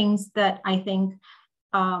couple of things that I think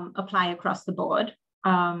apply across the board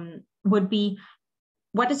would be,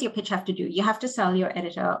 what does your pitch have to do? You have to sell your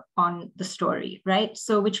editor on the story, right?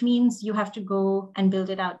 So which means you have to go and build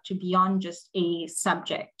it out to beyond just a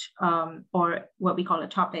subject or what we call a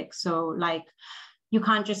topic. So like, you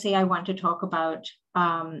can't just say, I want to talk about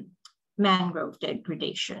mangrove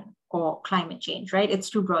degradation or climate change, right? It's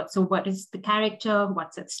too broad. So what is the character?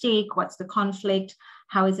 What's at stake? What's the conflict?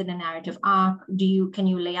 How is it a narrative arc? Can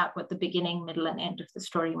you lay out what the beginning, middle, and end of the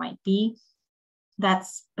story might be?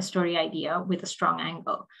 That's a story idea with a strong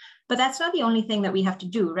angle. But that's not the only thing that we have to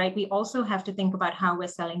do, right? We also have to think about how we're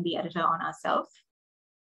selling the editor on ourselves.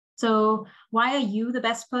 So why are you the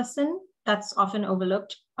best person? That's often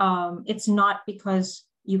overlooked. It's not because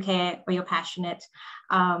you care or you're passionate.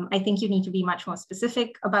 I think you need to be much more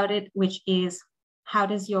specific about it, which is, how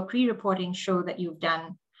does your pre-reporting show that you've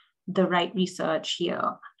done the right research here?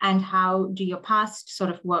 And how do your past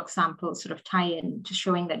sort of work samples sort of tie in to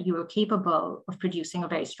showing that you are capable of producing a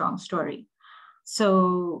very strong story?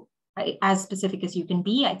 So as specific as you can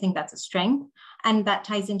be, I think that's a strength. And that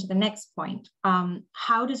ties into the next point.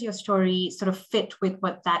 How does your story sort of fit with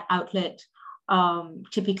what that outlet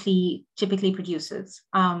typically produces?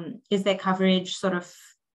 Is their coverage sort of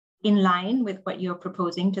in line with what you're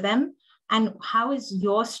proposing to them? And how is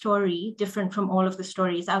your story different from all of the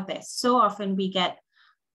stories out there? So often we get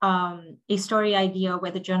a story idea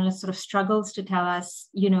where the journalist sort of struggles to tell us,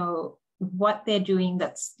 what they're doing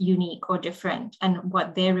that's unique or different, and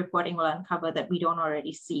what their reporting will uncover that we don't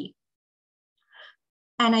already see.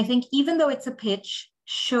 And I think even though it's a pitch,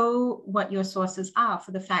 show what your sources are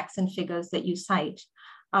for the facts and figures that you cite.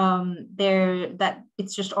 That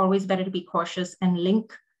it's just always better to be cautious and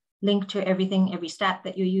link to everything, every stat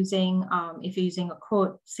that you're using. If you're using a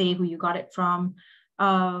quote, say who you got it from.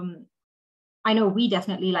 I know we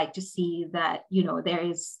definitely like to see that, you know, there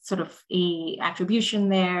is sort of a attribution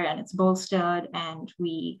there and it's bolstered, and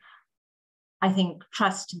we, I think,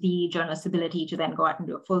 trust the journalist's ability to then go out and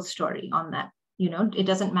do a full story on that. You know, it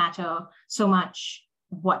doesn't matter so much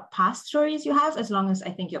what past stories you have, as long as I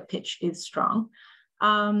think your pitch is strong.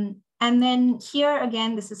 And then here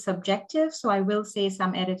again, this is subjective. So I will say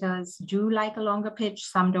some editors do like a longer pitch.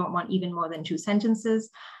 Some don't want even more than 2 sentences,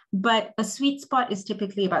 but a sweet spot is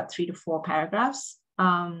typically about 3 to 4 paragraphs.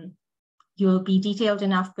 You'll be detailed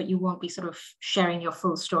enough, but you won't be sort of sharing your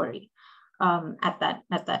full story at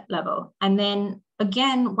that level. And then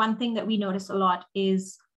again, one thing that we notice a lot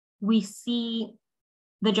is we see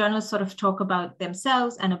the journalists sort of talk about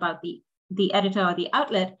themselves and about the editor or the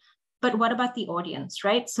outlet, but what about the audience,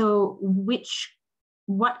 right? So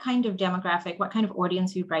what kind of demographic, what kind of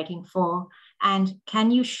audience are you writing for? And can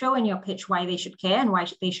you show in your pitch why they should care and why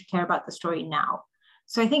they should care about the story now?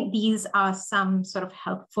 So I think these are some sort of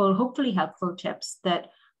helpful, hopefully helpful tips that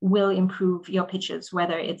will improve your pitches,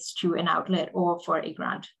 whether it's to an outlet or for a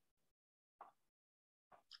grant.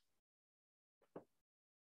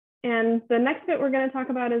 And the next bit we're going to talk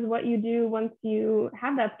about is what you do once you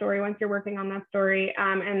have that story, once you're working on that story.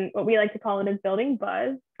 And what we like to call it is building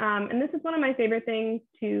buzz. And this is one of my favorite things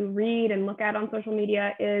to read and look at on social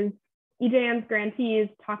media is EJN's grantees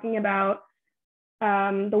talking about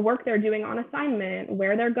the work they're doing on assignment,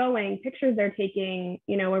 where they're going, pictures they're taking,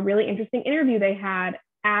 you know, a really interesting interview they had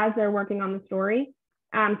as they're working on the story.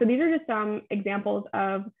 So these are just some examples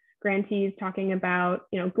of grantees talking about,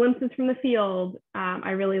 you know, glimpses from the field.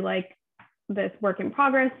 I really like this work in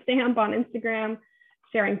progress stamp on Instagram,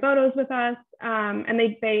 sharing photos with us. And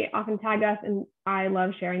they often tag us, and I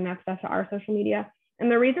love sharing that stuff to our social media.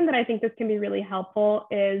 And the reason that I think this can be really helpful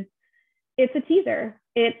is it's a teaser.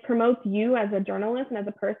 It promotes you as a journalist and as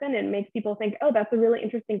a person. It makes people think, oh, that's a really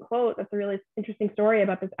interesting quote. That's a really interesting story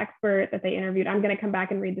about this expert that they interviewed. I'm going to come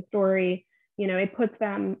back and read the story. You know, it puts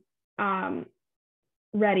them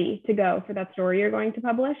ready to go for that story you're going to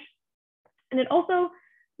publish. And it also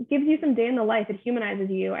gives you some day in the life. It humanizes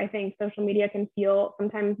you. I think social media can feel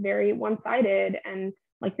sometimes very one-sided and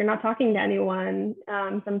like you're not talking to anyone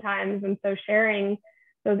sometimes. And so sharing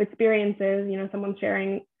those experiences, you know, someone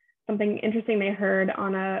sharing something interesting they heard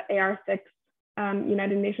on a AR6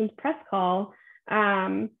 United Nations press call.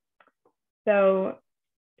 So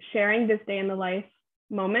sharing this day in the life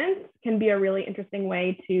moments can be a really interesting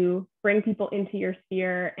way to bring people into your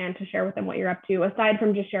sphere and to share with them what you're up to, aside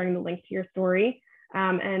from just sharing the link to your story.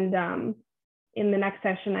 In the next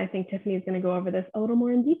session, I think Tiffany is going to go over this a little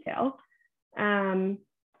more in detail. And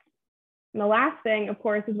the last thing, of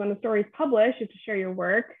course, is when the story is published, you have to share your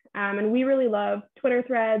work. And we really love Twitter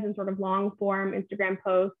threads and sort of long form Instagram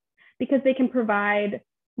posts because they can provide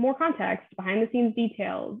more context, behind the scenes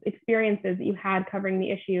details, experiences that you had covering the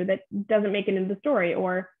issue that doesn't make it into the story,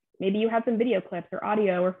 or maybe you had some video clips or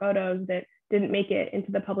audio or photos that didn't make it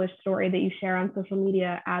into the published story that you share on social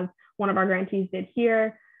media, as one of our grantees did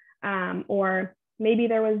here. Or maybe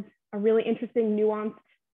there was a really interesting nuanced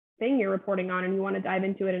thing you're reporting on and you want to dive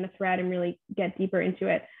into it in a thread and really get deeper into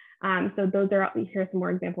it. So those are, here's some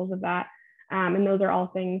more examples of that. And those are all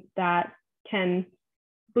things that can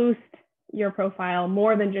boost your profile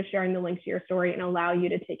more than just sharing the links to your story and allow you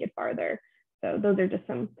to take it farther. So those are just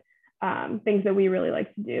some things that we really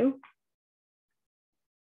like to do.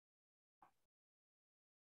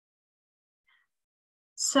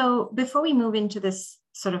 So before we move into this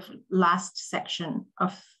sort of last section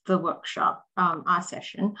of the workshop, our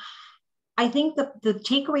session, I think the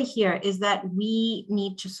takeaway here is that we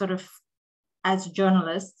need to sort of, as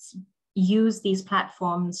journalists, use these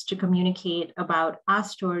platforms to communicate about our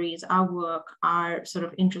stories, our work, our sort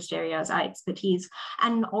of interest areas, our expertise,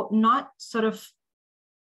 and not sort of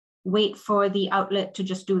wait for the outlet to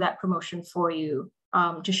just do that promotion for you,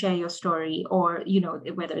 to share your story, or, you know,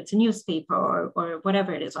 whether it's a newspaper or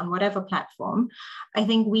whatever it is on whatever platform. I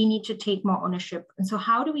think we need to take more ownership. And so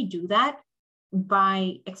how do we do that?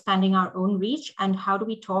 By expanding our own reach. And how do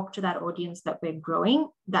we talk to that audience that we're growing?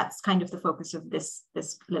 That's kind of the focus of this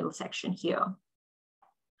little section here.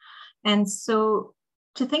 And so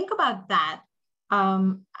to think about that,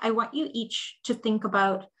 I want you each to think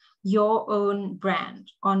about your own brand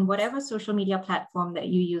on whatever social media platform that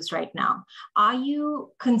you use right now. Are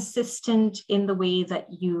you consistent in the way that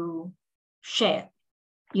you share?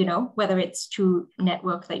 You know, whether it's to a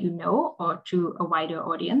network that you know or to a wider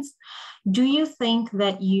audience. Do you think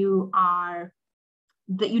that you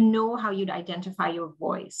know how you'd identify your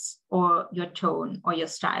voice or your tone or your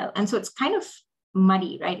style? And so it's kind of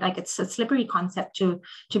muddy, right? Like it's a slippery concept to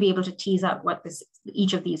be able to tease out what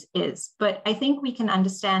each of these is. But I think we can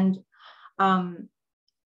understand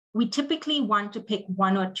we typically want to pick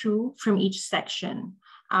one or two from each section.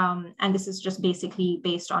 And this is just basically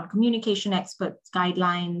based on communication experts,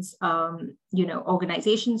 guidelines,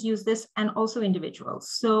 organizations use this, and also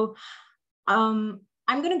individuals. So I'm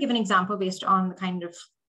going to give an example based on the kind of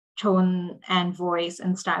tone and voice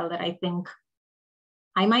and style that I think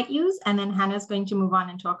I might use. And then Hannah's going to move on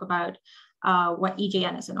and talk about what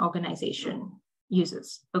EJN as an organization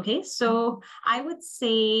uses. Okay, so I would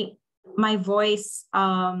say my voice,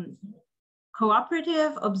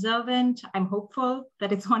 cooperative, observant. I'm hopeful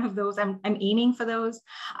that it's one of those. I'm aiming for those.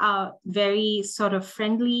 Very sort of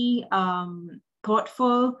friendly,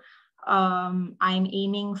 thoughtful. I'm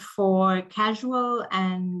aiming for casual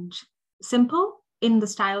and simple in the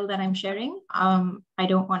style that I'm sharing. I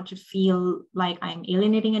don't want to feel like I'm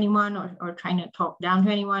alienating anyone or trying to talk down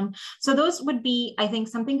to anyone. So those would be, I think,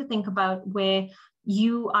 something to think about, where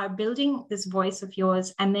you are building this voice of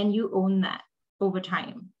yours and then you own that over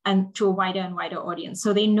time and to a wider and wider audience.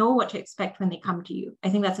 So they know what to expect when they come to you. I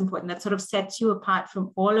think that's important. That sort of sets you apart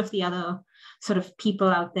from all of the other sort of people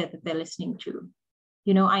out there that they're listening to.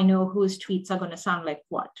 You know, I know whose tweets are going to sound like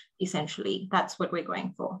what, essentially. That's what we're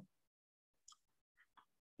going for.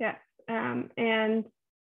 Yeah, and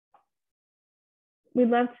we'd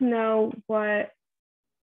love to know what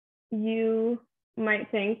you might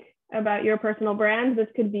think about your personal brand. This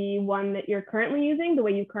could be one that you're currently using, the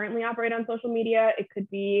way you currently operate on social media. It could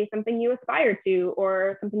be something you aspire to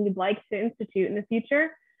or something you'd like to institute in the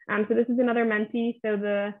future. So this is another Menti.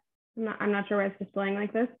 So I'm not sure why it's displaying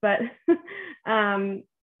like this, but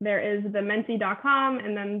there is the menti.com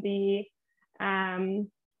and then the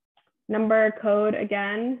number code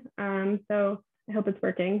again. So I hope it's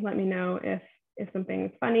working. Let me know if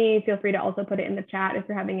something's funny. Feel free to also put it in the chat if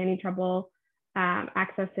you're having any trouble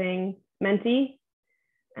accessing Menti.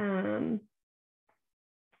 And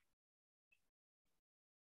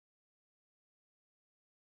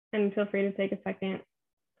feel free to take a second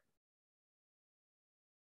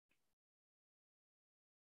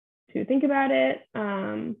to think about it.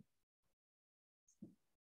 I'm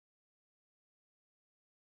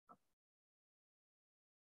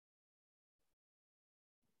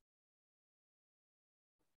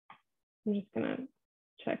just gonna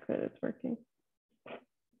check that it's working.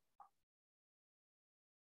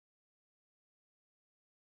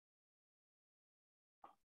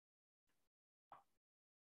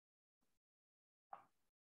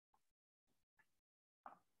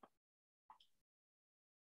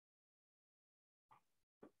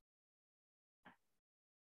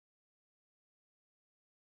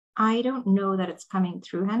 I don't know that it's coming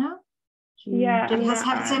through, Hannah. Yeah.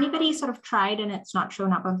 Has anybody sort of tried and it's not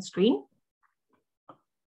shown up on the screen?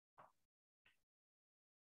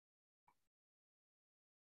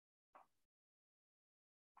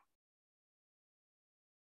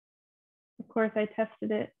 Of course, I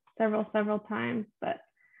tested it several times, but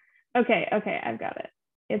okay, I've got it.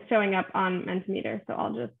 It's showing up on Mentimeter, so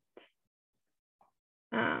I'll just,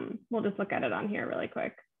 we'll just look at it on here really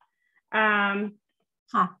quick. There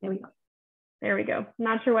we go. There we go.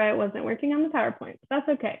 Not sure why it wasn't working on the PowerPoint, but that's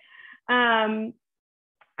okay. I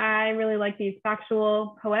really like these: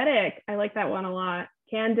 factual, poetic. I like that one a lot.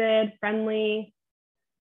 Candid, friendly.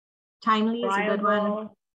 Timely is a good one.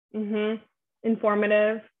 Mm-hmm.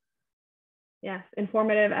 Informative. Yes,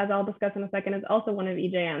 informative, as I'll discuss in a second, is also one of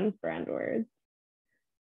EJN's brand words.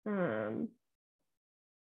 Awesome.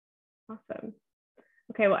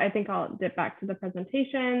 Okay, well, I think I'll dip back to the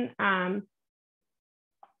presentation.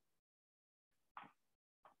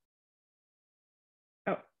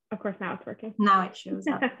 Oh, of course, now it's working. Now it shows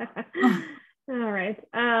up. All right.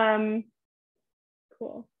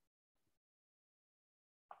 Cool.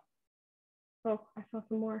 Oh, I saw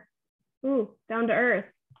some more. Ooh, down to earth,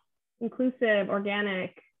 inclusive,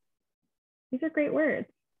 organic. These are great words.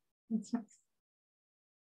 That's nice.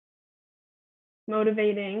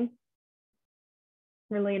 Motivating,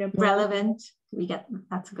 relatable, relevant.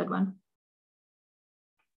 That's a good one.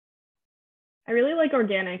 I really like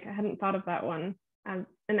organic. I hadn't thought of that one as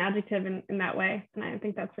an adjective in that way, and I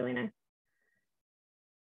think that's really nice.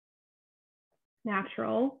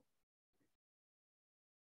 Natural.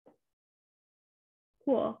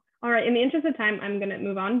 Cool. All right, in the interest of time, I'm gonna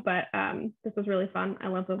move on, but this was really fun. I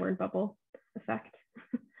love the word bubble effect.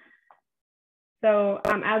 So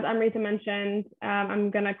as Amrita mentioned,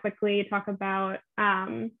 I'm gonna quickly talk about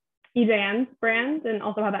EJN's brand and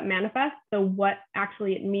also how that manifests. So what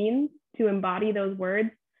actually it means to embody those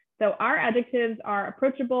words. So our adjectives are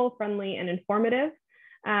approachable, friendly, and informative.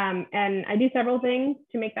 And I do several things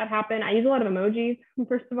to make that happen. I use a lot of emojis,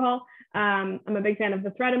 first of all. I'm a big fan of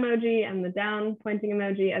the thread emoji and the down pointing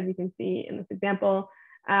emoji, as you can see in this example.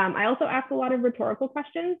 I also ask a lot of rhetorical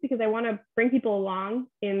questions because I want to bring people along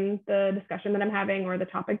in the discussion that I'm having or the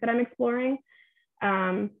topic that I'm exploring.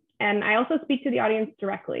 And I also speak to the audience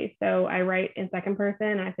directly. So I write in second person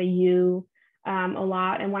and I say you a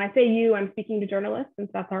lot. And when I say you, I'm speaking to journalists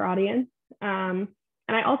since that's our audience. And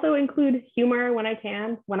I also include humor when I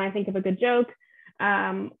can, when I think of a good joke,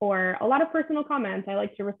 or a lot of personal comments. I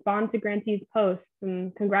like to respond to grantees' posts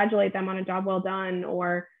and congratulate them on a job well done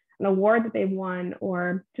or an award that they've won,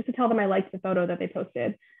 or just to tell them I liked the photo that they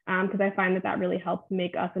posted, because I find that that really helps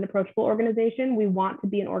make us an approachable organization. We want to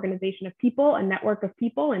be an organization of people, a network of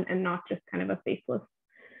people, and not just kind of a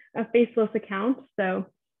faceless account. So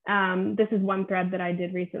this is one thread that I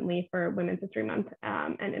did recently for Women's History Month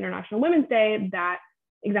and International Women's Day that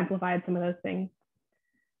exemplified some of those things.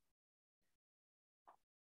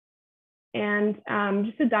 And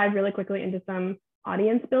just to dive really quickly into some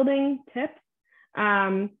audience building tips,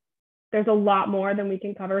 there's a lot more than we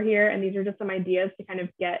can cover here. And these are just some ideas to kind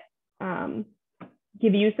of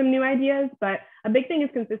give you some new ideas. But a big thing is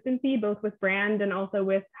consistency, both with brand and also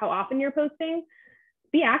with how often you're posting.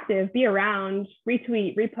 Be active, be around,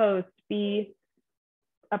 retweet, repost, be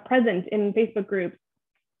present in Facebook groups.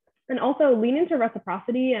 And also lean into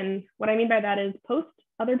reciprocity. And what I mean by that is post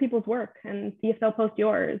other people's work and see if they'll post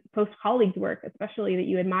yours, post colleagues' work, especially that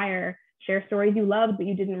you admire, share stories you loved but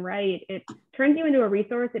you didn't write. It turns you into a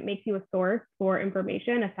resource. It makes you a source for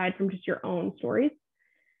information aside from just your own stories.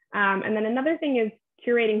 And then another thing is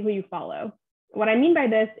curating who you follow. What I mean by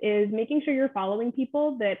this is making sure you're following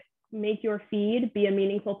people that make your feed be a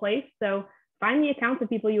meaningful place. So find the accounts of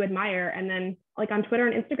people you admire, and then like on Twitter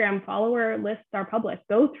and Instagram, follower lists are public.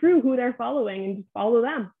 Go through who they're following and just follow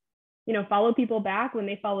them. You know, follow people back when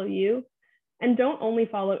they follow you. And don't only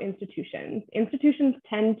follow institutions. Institutions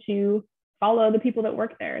tend to follow the people that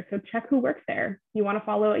work there. So check who works there. You want to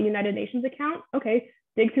follow a United Nations account? Okay,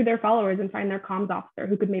 dig through their followers and find their comms officer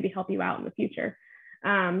who could maybe help you out in the future.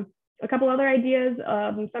 A couple other ideas.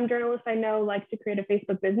 Some journalists I know like to create a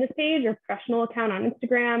Facebook business page or professional account on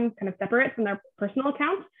Instagram, kind of separate from their personal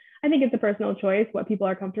account. I think it's a personal choice, what people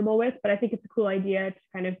are comfortable with, but I think it's a cool idea to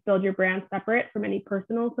kind of build your brand separate from any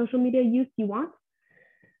personal social media use you want.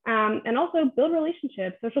 And also build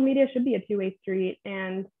relationships. Social media should be a two-way street,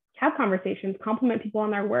 and have conversations, compliment people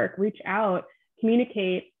on their work, reach out,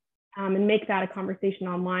 communicate, and make that a conversation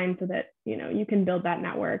online so that you can build that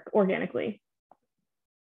network organically.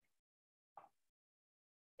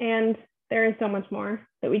 And there is so much more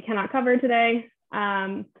that we cannot cover today.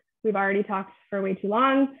 We've already talked for way too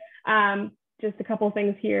long. Just a couple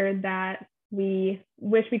things here that we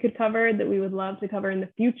wish we could cover, that we would love to cover in the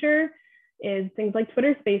future, is things like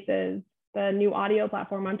Twitter Spaces, the new audio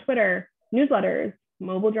platform on Twitter, newsletters,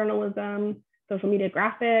 mobile journalism, social media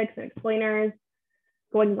graphics and explainers,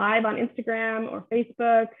 going live on Instagram or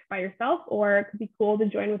Facebook by yourself, or it could be cool to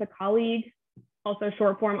join with a colleague. Also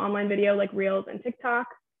short form online video like Reels and TikTok.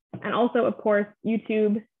 And also, of course,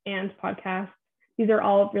 YouTube and podcasts. These are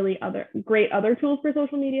all really great other tools for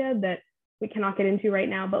social media that we cannot get into right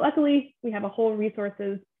now. But luckily, we have a whole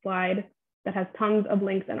resources slide that has tons of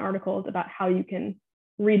links and articles about how you can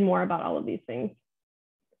read more about all of these things.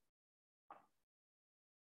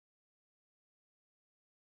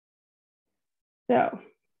 So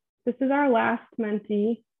this is our last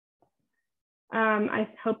Menti. I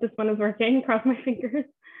hope this one is working, cross my fingers.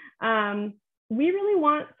 We really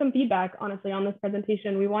want some feedback, honestly, on this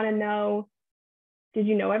presentation. We want to know, did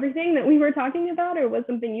you know everything that we were talking about, or was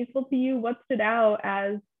something useful to you? What stood out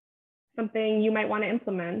as something you might want to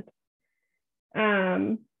implement?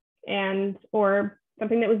 Or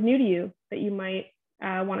something that was new to you that you might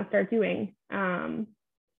want to start doing.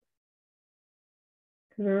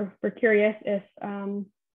 We're curious if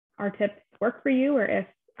our tips work for you, or if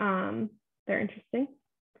they're interesting.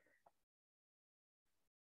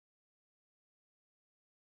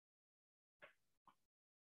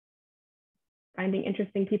 Finding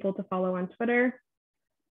interesting people to follow on Twitter.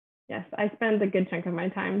 Yes, I spend a good chunk of my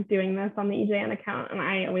time doing this on the EJN account, and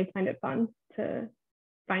I always find it fun to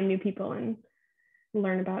find new people and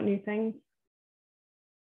learn about new things.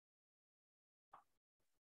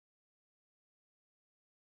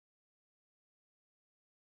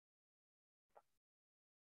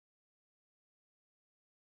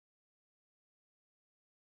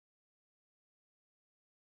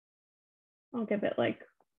 I'll give it like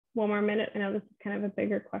one more minute. I know this is kind of a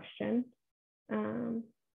bigger question.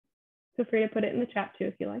 Feel free to put it in the chat too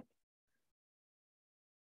if you like.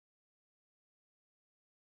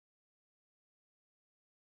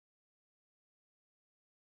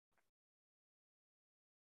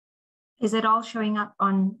 Is it all showing up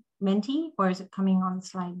on Menti or is it coming on the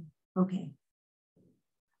slide? Okay.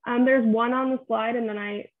 There's one on the slide, and then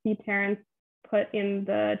I see Terrence put in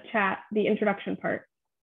the chat the introduction part.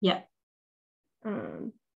 Yeah.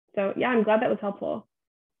 So yeah, I'm glad that was helpful.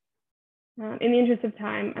 In the interest of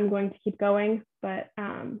time, I'm going to keep going, but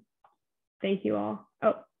thank you all.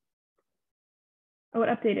 Oh, it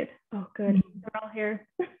updated. Oh, good. We're all here.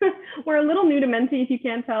 We're a little new to Menti, if you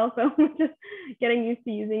can't tell, so we're just getting used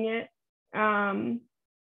to using it.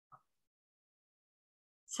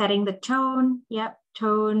 Setting the tone. Yep,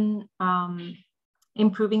 tone.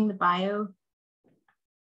 Improving the bio.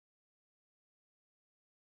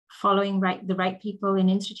 Following the right people in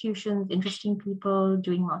institutions, interesting people,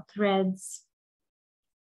 doing more threads.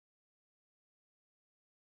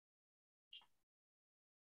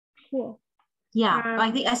 Cool. Yeah,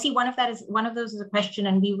 I think I see one of those is a question,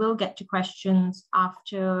 and we will get to questions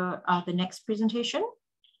after the next presentation.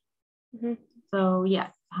 Mm-hmm. So yeah,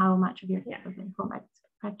 how much of your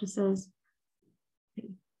practices,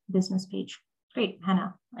 business page. Great,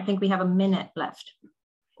 Hannah. I think we have a minute left.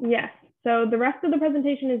 Yes. So the rest of the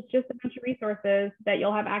presentation is just a bunch of resources that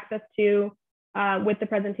you'll have access to with the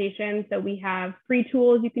presentation. So we have free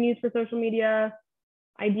tools you can use for social media,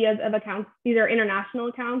 ideas of accounts. These are international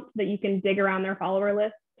accounts that you can dig around their follower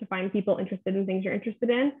list to find people interested in things you're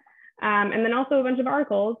interested in. And then also a bunch of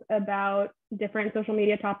articles about different social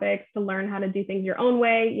media topics to learn how to do things your own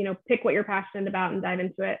way, you know, pick what you're passionate about and dive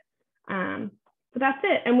into it. So that's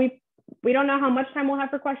it. And we don't know how much time we'll have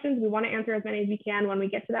for questions. We want to answer as many as we can when we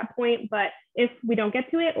get to that point. But if we don't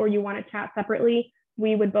get to it or you want to chat separately,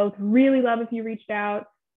 we would both really love if you reached out.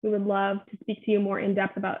 We would love to speak to you more in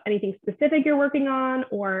depth about anything specific you're working on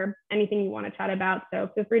or anything you want to chat about. So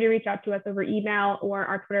feel free to reach out to us over email, or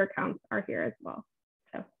our Twitter accounts are here as well.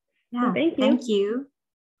 So yeah, thank you. Thank you.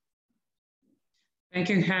 Thank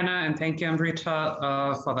you, Hannah, and thank you,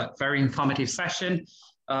 Amrita, for that very informative session.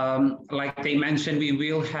 Like they mentioned, we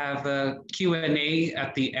will have a Q&A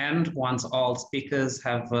at the end once all speakers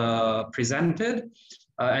have presented.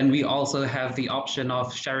 And we also have the option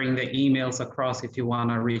of sharing the emails across if you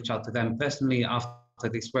want to reach out to them personally after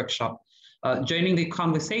this workshop. Joining the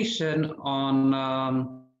conversation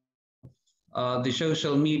on the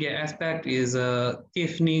social media aspect is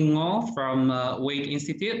Tiffany Ngo from Waitt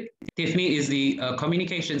Institute. Tiffany is the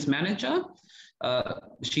communications manager.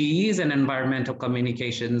 She is an environmental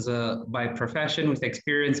communications by profession with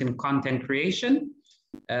experience in content creation.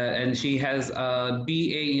 And she has a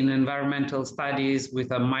BA in environmental studies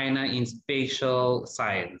with a minor in spatial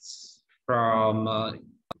science from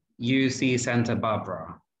UC Santa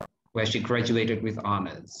Barbara, where she graduated with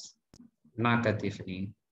honors. Naka, Tiffany.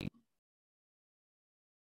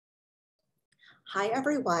 Hi,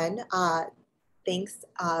 everyone. Thanks,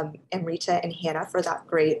 Amrita and Hannah, for that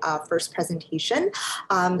great first presentation.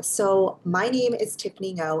 So my name is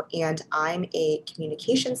Tiffany Ngo, and I'm a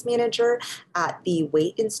communications manager at the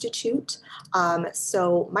Waitt Institute.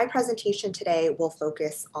 So my presentation today will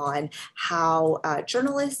focus on how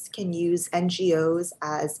journalists can use NGOs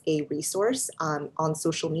as a resource on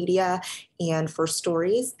social media and for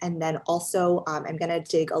stories. And then also I'm going to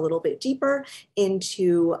dig a little bit deeper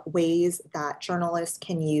into ways that journalists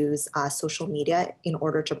can use social media in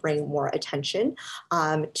order to bring more attention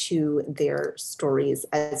to their stories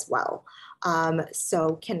as well.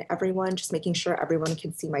 So can everyone, just making sure everyone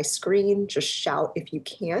can see my screen, just shout if you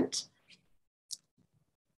can't.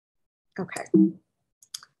 Okay.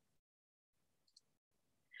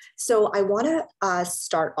 So I want to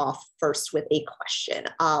start off first with a question.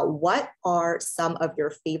 What are some of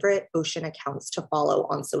your favorite ocean accounts to follow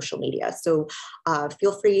on social media? So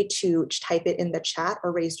feel free to type it in the chat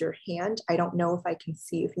or raise your hand. I don't know if I can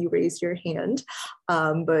see if you raise your hand,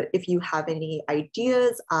 but if you have any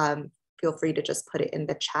ideas, feel free to just put it in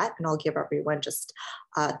the chat, and I'll give everyone just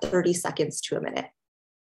 30 seconds to a minute.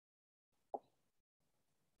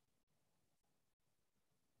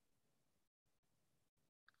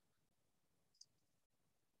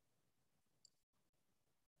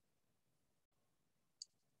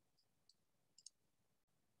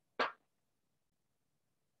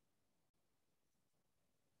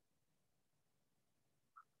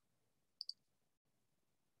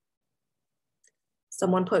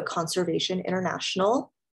 Someone put Conservation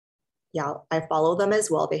International. Yeah, I follow them as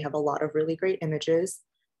well. They have a lot of really great images.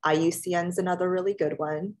 IUCN's another really good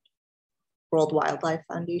one. World Wildlife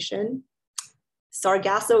Foundation.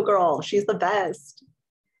 Sargasso Girl, she's the best.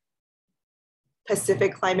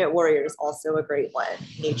 Pacific Climate Warriors, also a great one.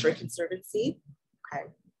 Nature Conservancy, okay.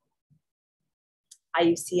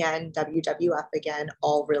 IUCN, WWF again,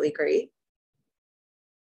 all really great.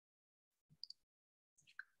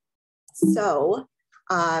 So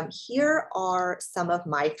here are some of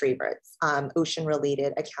my favorites,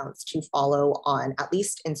 ocean-related accounts to follow on at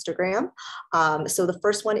least Instagram. So the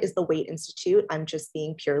first one is the Waitt Institute. I'm just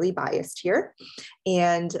being purely biased here.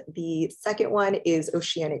 And the second one is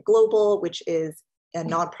Oceanic Global, which is a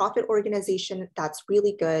nonprofit organization that's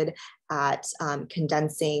really good at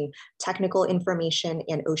condensing technical information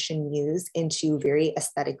and ocean news into very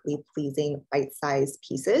aesthetically pleasing bite-sized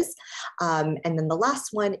pieces. And then the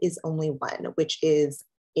last one is Only One, which is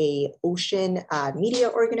a ocean media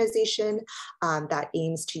organization that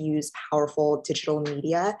aims to use powerful digital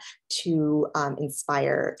media to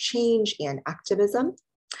inspire change and activism.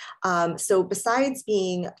 So besides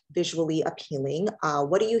being visually appealing,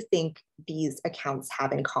 what do you think these accounts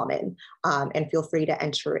have in common? And feel free to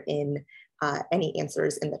enter in any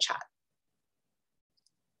answers in the chat.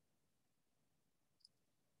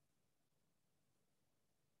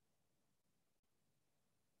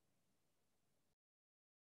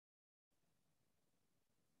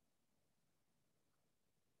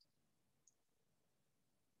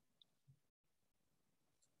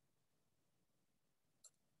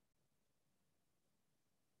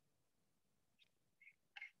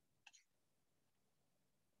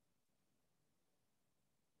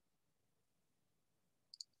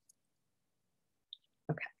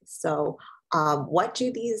 Okay, so what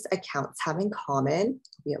do these accounts have in common?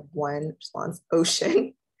 We have one response,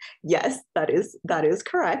 ocean. Yes, that is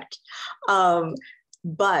correct.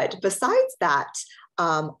 But besides that,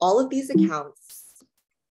 all of these accounts,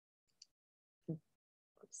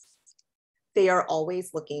 they are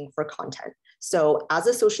always looking for content. So as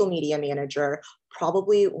a social media manager,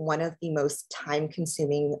 probably one of the most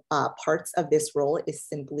time-consuming parts of this role is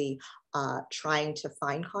simply trying to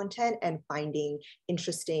find content and finding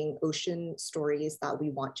interesting ocean stories that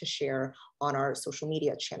we want to share on our social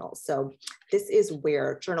media channels. So this is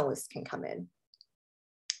where journalists can come in.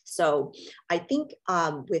 So I think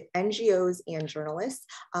with NGOs and journalists,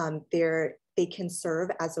 they can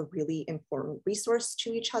serve as a really important resource to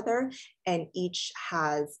each other, and each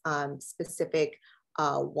has specific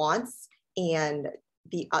wants and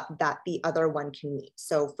that the other one can meet.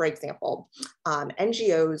 So for example,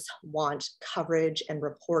 NGOs want coverage and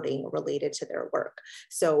reporting related to their work.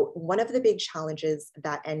 So one of the big challenges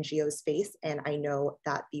that NGOs face, and I know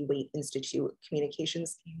that the Waitt Institute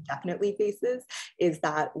communications team definitely faces, is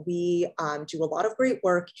that we do a lot of great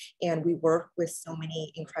work and we work with so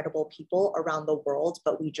many incredible people around the world,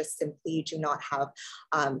 but we just simply do not have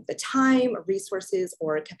the time, resources,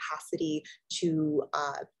 or capacity to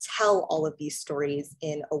tell all of these stories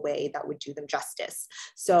in a way that would do them justice.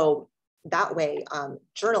 So that way,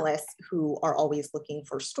 journalists who are always looking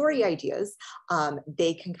for story ideas,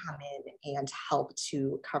 they can come in and help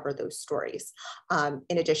to cover those stories.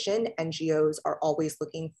 In addition, NGOs are always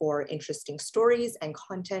looking for interesting stories and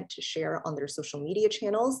content to share on their social media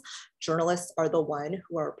channels. Journalists are the one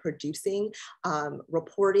who are producing,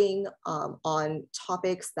 reporting on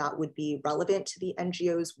topics that would be relevant to the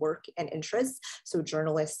NGO's work and interests. So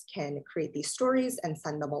journalists can create these stories and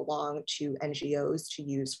send them along to NGOs to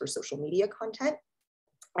use for social media content.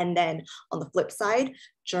 And then on the flip side,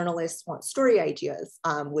 journalists want story ideas,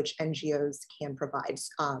 which NGOs can provide.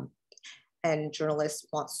 And journalists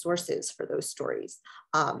want sources for those stories.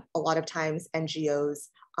 A lot of times NGOs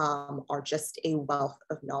are just a wealth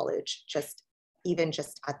of knowledge, even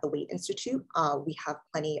just at the Waitt Institute. We have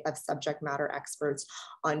plenty of subject matter experts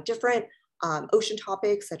on different ocean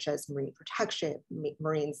topics, such as marine protection,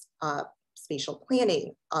 marine spatial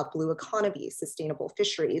planning, blue economy, sustainable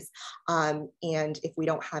fisheries. And if we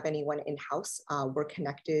don't have anyone in-house, we're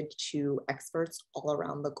connected to experts all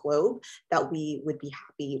around the globe that we would be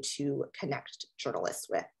happy to connect journalists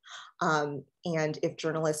with. And if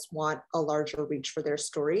journalists want a larger reach for their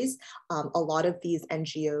stories, a lot of these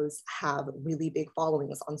NGOs have really big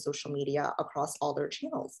followings on social media across all their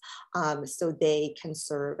channels. So they can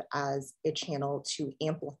serve as a channel to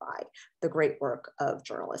amplify the great work of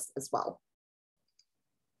journalists as well.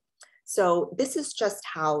 So this is just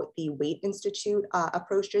how the Waitt Institute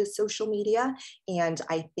approaches social media. And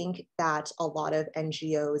I think that a lot of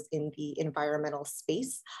NGOs in the environmental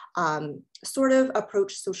space sort of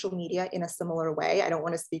approach social media in a similar way. I don't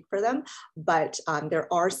want to speak for them, but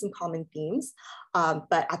there are some common themes.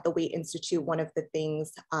 But at the Waitt Institute, one of the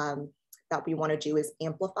things that we want to do is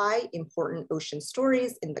amplify important ocean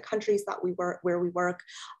stories in the countries that where we work.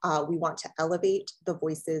 We want to elevate the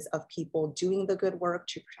voices of people doing the good work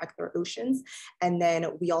to protect their oceans. And then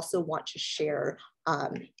we also want to share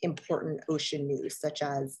important ocean news, such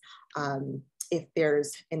as if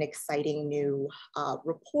there's an exciting new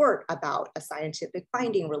report about a scientific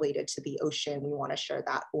finding related to the ocean, we want to share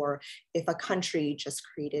that. Or if a country just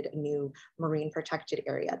created a new marine protected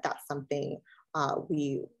area, that's something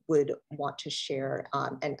we would want to share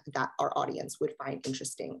and that our audience would find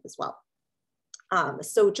interesting as well.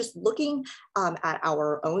 So just looking at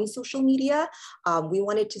our own social media, we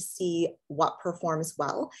wanted to see what performs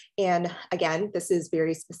well. And again, this is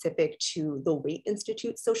very specific to the Waitt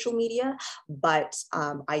Institute social media, but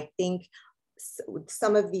I think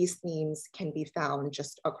some of these themes can be found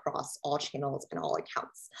just across all channels and all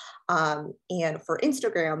accounts. And for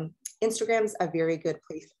Instagram, Instagram's a very good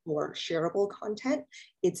place for shareable content.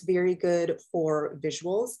 It's very good for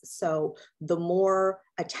visuals. So the more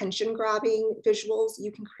attention grabbing visuals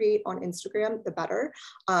you can create on Instagram, the better.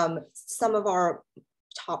 Some of our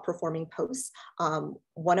top performing posts,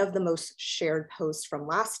 one of the most shared posts from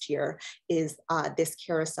last year is this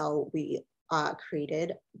carousel we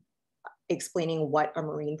created explaining what a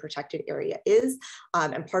marine protected area is.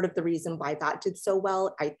 And part of the reason why that did so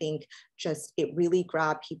well, I think just it really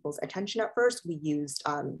grabbed people's attention at first. We used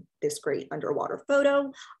this great underwater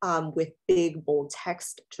photo with big bold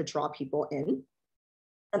text to draw people in.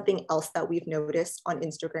 Something else that we've noticed on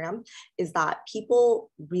Instagram is that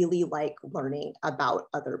people really like learning about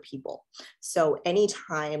other people. So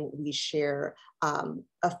anytime we share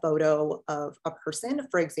a photo of a person,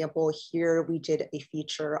 for example, here we did a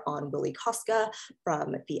feature on Willie Koska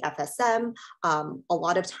from the FSM. A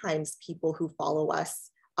lot of times people who follow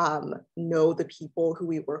us know the people who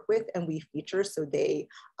we work with and we feature, so they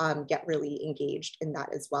get really engaged in that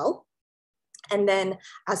as well. And then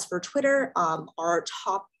as for Twitter,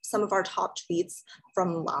 some of our top tweets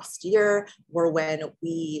from last year were when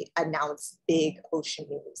we announced big ocean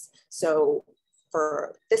news. So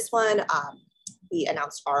for this one, we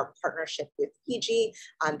announced our partnership with Fiji,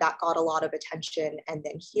 that got a lot of attention. And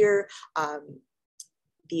then here,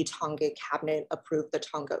 the Tonga cabinet approved the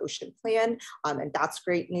Tonga Ocean Plan, and that's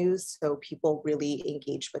great news. So people really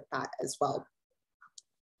engaged with that as well.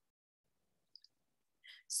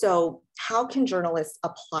 So how can journalists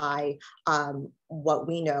apply what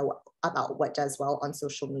we know about what does well on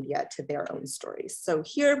social media to their own stories? So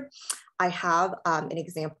here I have an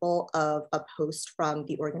example of a post from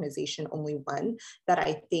the organization Only One that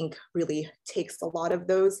I think really takes a lot of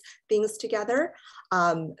those things together.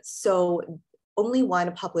 So Only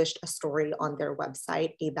One published a story on their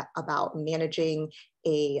website about managing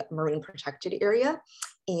a marine protected area.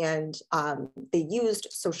 And they used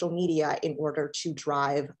social media in order to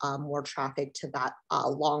drive more traffic to that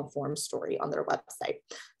long form story on their website.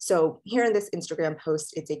 So here in this Instagram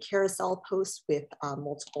post, it's a carousel post with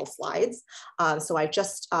multiple slides. So I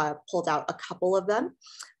just pulled out a couple of them,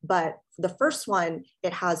 but the first one,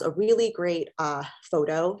 it has a really great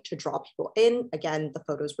photo to draw people in. Again, the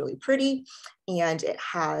photo is really pretty, and it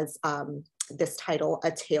has this title,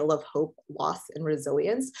 A Tale of Hope, Loss, and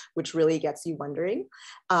Resilience, which really gets you wondering.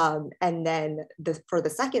 And then for the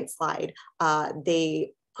second slide,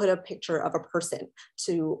 they put a picture of a person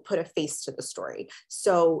to put a face to the story.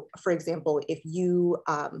 So for example, if you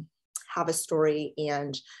have a story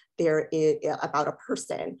and there is about a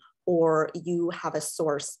person, or you have a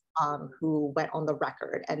source who went on the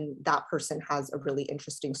record and that person has a really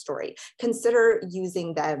interesting story, consider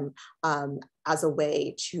using them as a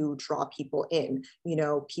way to draw people in. You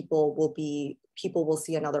know, people will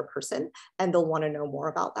see another person and they'll want to know more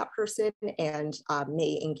about that person and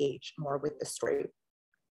may engage more with the story.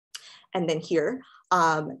 And then here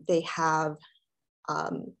they have,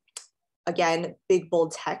 again, big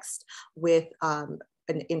bold text with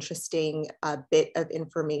an interesting bit of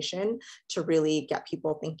information to really get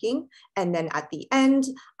people thinking. And then at the end,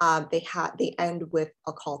 they end with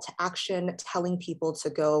a call to action, telling people to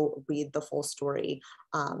go read the full story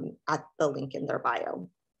at the link in their bio.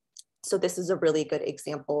 So this is a really good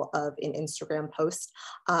example of an Instagram post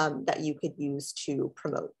that you could use to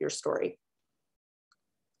promote your story.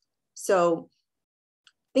 So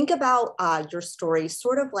think about your story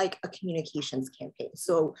sort of like a communications campaign.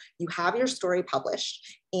 So you have your story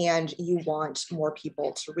published and you want more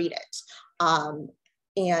people to read it.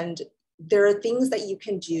 And there are things that you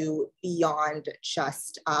can do beyond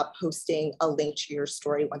just posting a link to your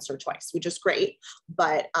story once or twice, which is great,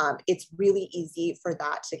 but it's really easy for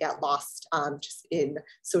that to get lost just in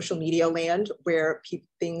social media land where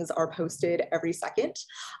things are posted every second.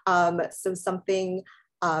 So something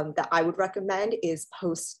that I would recommend is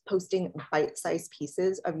posting bite-sized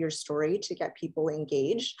pieces of your story to get people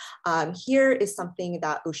engaged. Here is something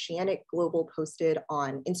that Oceanic Global posted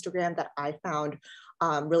on Instagram that I found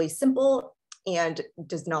really simple. and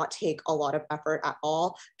does not take a lot of effort at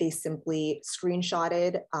all. They simply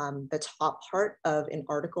screenshotted the top part of an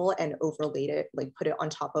article and overlaid it, like put it on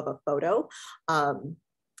top of a photo.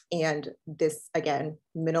 And this, again,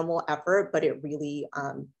 minimal effort, but it really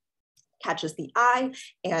catches the eye,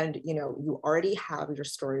 and you already have your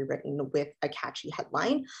story written with a catchy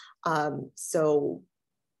headline. So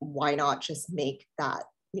why not just make that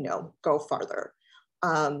go farther?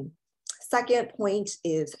 Second point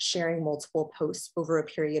is sharing multiple posts over a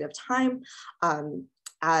period of time.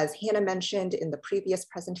 As Hannah mentioned in the previous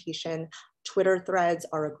presentation, Twitter threads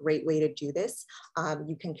are a great way to do this.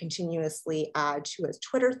 You can continuously add to a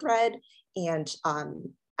Twitter thread and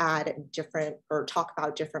add different, or talk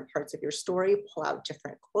about different parts of your story, pull out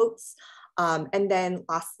different quotes. And then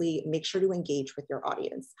lastly, make sure to engage with your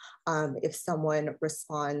audience. If someone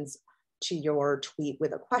responds to your tweet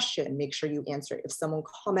with a question, make sure you answer it. If someone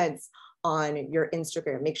comments on your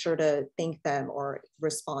Instagram, make sure to thank them or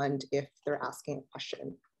respond if they're asking a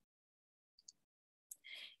question.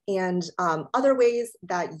 And other ways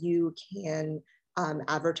that you can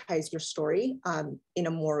advertise your story in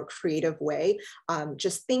a more creative way,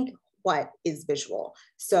 just think what is visual.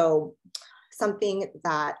 So something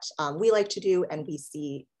that we like to do and we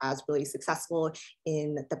see as really successful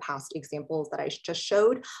in the past examples that I just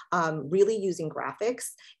showed, really using graphics,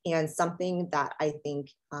 and something that I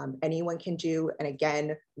think anyone can do, and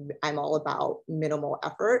again, I'm all about minimal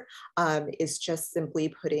effort, is just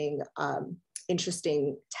simply putting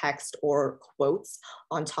interesting text or quotes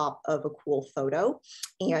on top of a cool photo.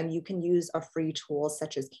 And you can use a free tool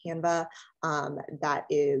such as Canva that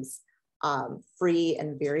is free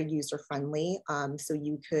and very user-friendly. So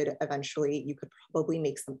you could probably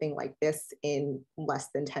make something like this in less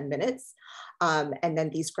than 10 minutes. And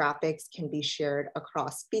then these graphics can be shared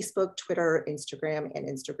across Facebook, Twitter, Instagram, and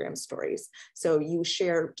Instagram stories. So you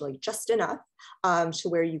share like just enough to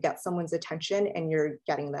where you get someone's attention and you're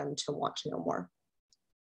getting them to want to know more.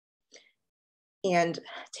 And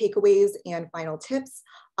takeaways and final tips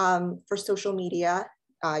for social media.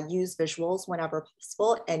 Use visuals whenever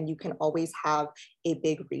possible, and you can always have a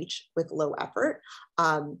big reach with low effort.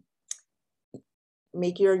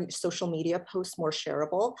 Make your social media posts more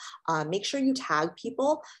shareable. Make sure you tag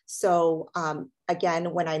people. So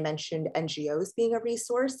again, when I mentioned NGOs being a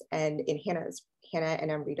resource, and in Hannah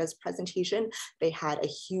and Amrita's presentation, they had a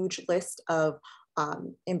huge list of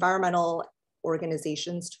environmental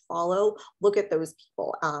organizations to follow. Look at those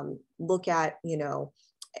people. Look at,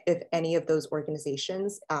 if any of those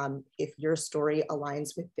organizations, if your story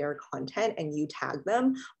aligns with their content and you tag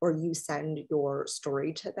them or you send your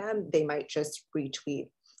story to them, they might just retweet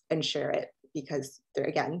and share it because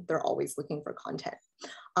they're always looking for content.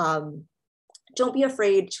 Don't be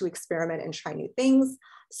afraid to experiment and try new things.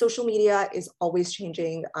 Social media is always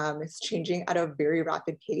changing. It's changing at a very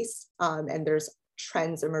rapid pace, and there's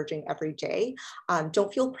trends emerging every day.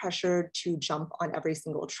 Don't feel pressured to jump on every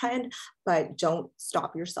single trend, but don't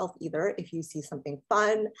stop yourself either. If you see something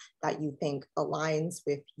fun that you think aligns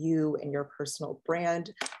with you and your personal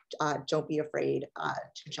brand, don't be afraid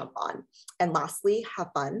to jump on. And lastly,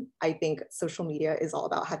 have fun. I think social media is all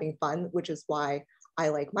about having fun, which is why I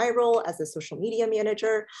like my role as a social media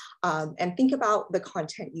manager. And think about the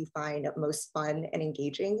content you find most fun and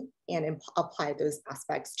engaging and apply those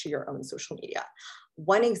aspects to your own social media.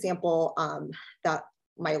 One example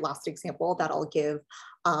my last example that I'll give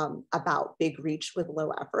about big reach with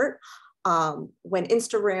low effort. When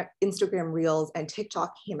Instagram Reels and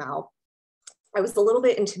TikTok came out, I was a little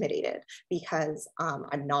bit intimidated because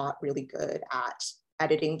I'm not really good at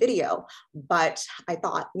editing video, but I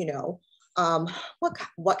thought,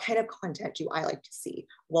 what kind of content do I like to see?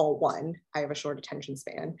 Well, one, I have a short attention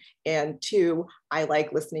span, and two, I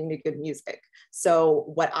like listening to good music. So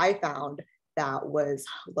what I found that was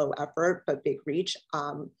low effort but big reach,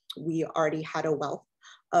 we already had a wealth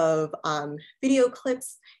of video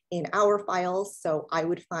clips in our files. So I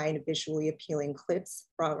would find visually appealing clips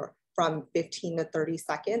from 15 to 30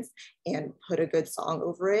 seconds and put a good song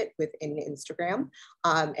over it within Instagram.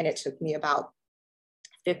 And it took me about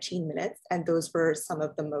 15 minutes. And those were some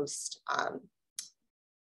of the most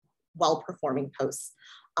well-performing posts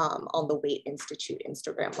on the Waitt Institute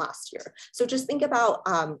Instagram last year. So just think about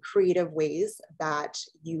creative ways that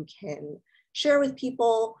you can share with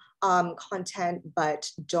people content, but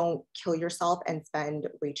don't kill yourself and spend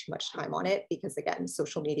way too much time on it, because again,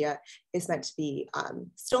 social media is meant to be,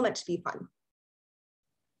 still meant to be fun.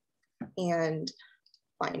 And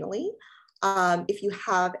finally, if you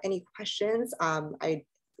have any questions, I'd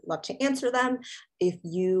love to answer them. If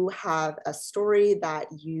you have a story that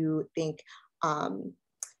you think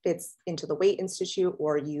fits into the Waitt Institute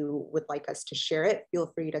or you would like us to share it,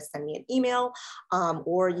 feel free to send me an email,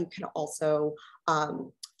 or you can also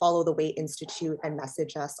follow the Waitt Institute and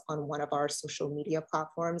message us on one of our social media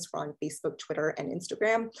platforms. We're on Facebook, Twitter, and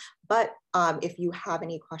Instagram. But if you have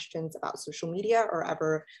any questions about social media or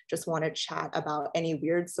ever just want to chat about any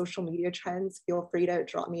weird social media trends, feel free to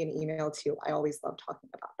drop me an email too. I always love talking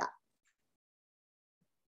about that.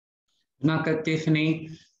 Naka, Tiffany.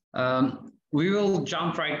 We will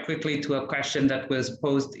jump right quickly to a question that was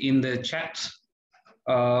posed in the chat.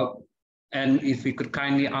 And if we could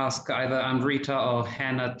kindly ask either Amrita or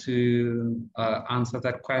Hannah to answer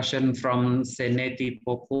that question from Seneti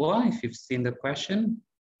Popua, if you've seen the question.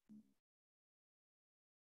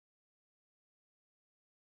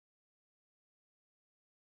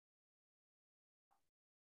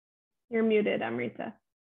 You're muted, Amrita.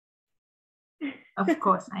 Of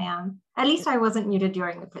course I am. At least I wasn't muted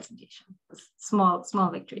during the presentation. Small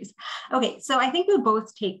victories. Okay, so I think we'll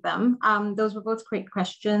both take them. Those were both great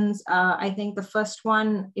questions. I think the first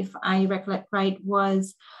one, if I recollect right,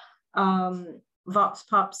 was Vox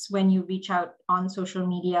Pops when you reach out on social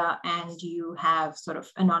media and you have sort of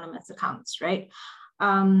anonymous accounts, right?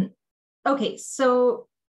 Okay, so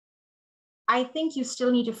I think you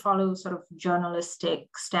still need to follow sort of journalistic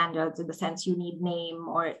standards in the sense you need name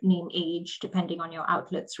or name age, depending on your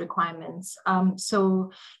outlet's requirements.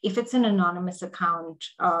 So if it's an anonymous account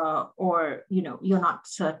or you're not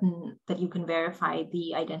certain that you can verify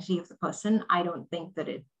the identity of the person, I don't think that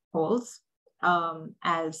it holds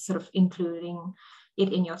as sort of including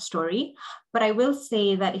it in your story. But I will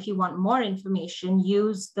say that if you want more information,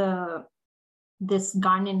 use this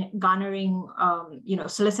garnering,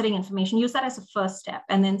 soliciting information, use that as a first step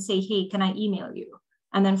and then say, hey, can I email you?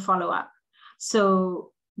 And then follow up.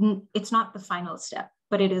 So it's not the final step,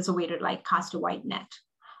 but it is a way to like cast a wide net.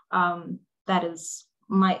 That is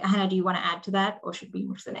Hannah, do you want to add to that or should we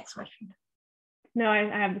move to the next question? No, I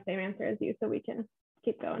have the same answer as you, so we can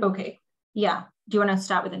keep going. Okay, yeah. Do you want to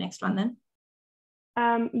start with the next one then?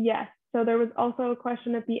 Yes, so there was also a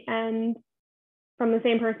question at the end from the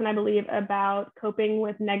same person, I believe, about coping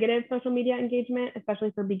with negative social media engagement,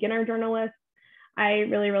 especially for beginner journalists. I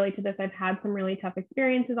really relate to this. I've had some really tough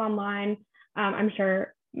experiences online. I'm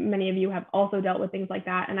sure many of you have also dealt with things like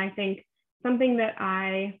that. And I think something that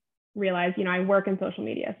I realized, I work in social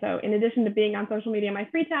media. So in addition to being on social media in my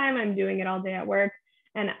free time, I'm doing it all day at work.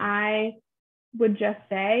 And I would just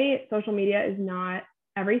say social media is not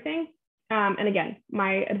everything. And again,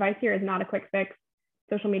 my advice here is not a quick fix.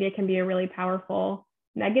 Social media can be a really powerful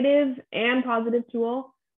negative and positive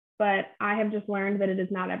tool, but I have just learned that it is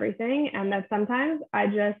not everything, and that sometimes I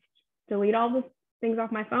just delete all the things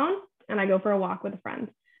off my phone and I go for a walk with a friend.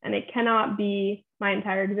 And it cannot be my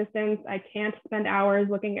entire existence. I can't spend hours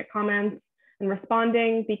looking at comments and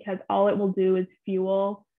responding because all it will do is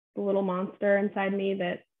fuel the little monster inside me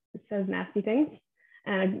that says nasty things.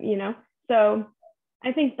 And, so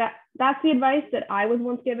I think that's the advice that I was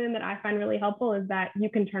once given that I find really helpful, is that you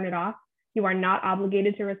can turn it off. You are not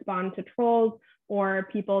obligated to respond to trolls or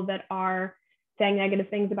people that are saying negative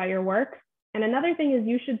things about your work. And another thing is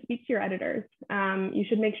you should speak to your editors. You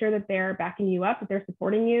should make sure that they're backing you up, that they're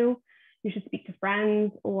supporting you. You should speak to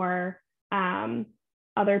friends or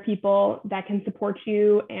other people that can support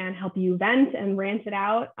you and help you vent and rant it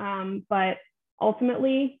out. But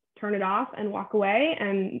ultimately, turn it off and walk away,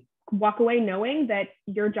 and walk away knowing that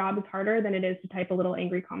your job is harder than it is to type a little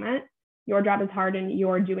angry comment. Your job is hard and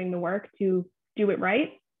you're doing the work to do it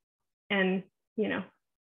right. And,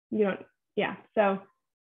 so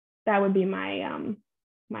that would be my,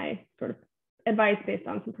 my sort of advice based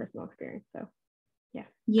on some personal experience. So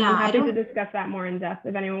yeah, I'm happy to discuss that more in depth.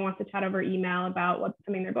 If anyone wants to chat over email about what's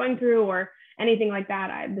something they're going through or anything like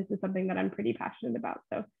that, this is something that I'm pretty passionate about.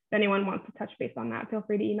 So if anyone wants to touch base on that, feel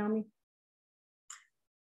free to email me.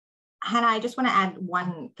 Hannah, I just want to add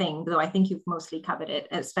one thing, though I think you've mostly covered it,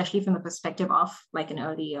 especially from the perspective of like an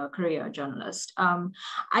early career journalist.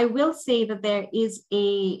 I will say that there is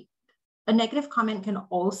a negative comment can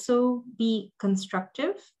also be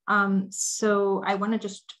constructive. So I want to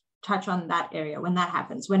just touch on that area when that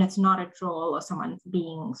happens, when it's not a troll or someone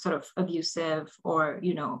being sort of abusive or,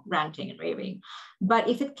 ranting and raving. But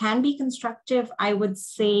if it can be constructive, I would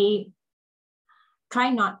say, try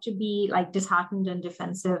not to be like disheartened and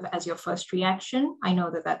defensive as your first reaction. I know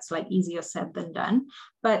that that's like easier said than done,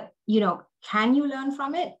 but can you learn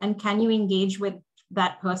from it? And can you engage with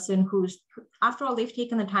that person who's, after all, they've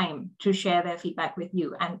taken the time to share their feedback with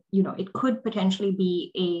you. And, it could potentially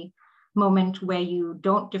be a moment where you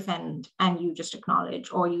don't defend and you just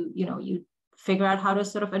acknowledge, or you figure out how to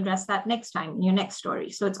sort of address that next time in your next story.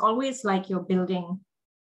 So it's always like you're building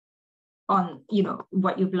on, you know,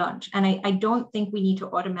 what you've learned. And I don't think we need to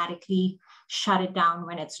automatically shut it down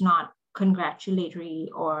when it's not congratulatory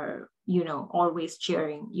or, you know, always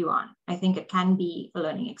cheering you on. I think it can be a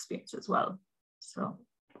learning experience as well. So.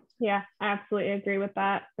 Yeah, I absolutely agree with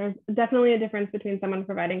that. There's definitely a difference between someone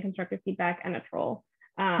providing constructive feedback and a troll.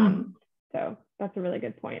 So that's a really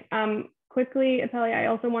good point. Quickly, Epeli, I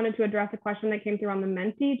also wanted to address a question that came through on the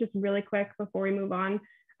Menti, just really quick before we move on.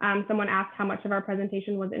 Someone asked how much of our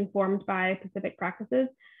presentation was informed by Pacific practices.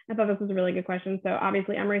 I thought this was a really good question. So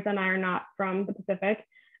obviously, Amrita and I are not from the Pacific,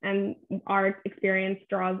 and our experience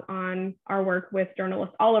draws on our work with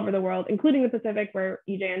journalists all over the world, including the Pacific, where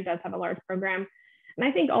EJN does have a large program. And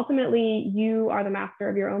I think ultimately you are the master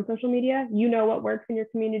of your own social media. You know what works in your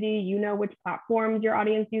community. You know which platforms your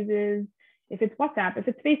audience uses. If it's WhatsApp, if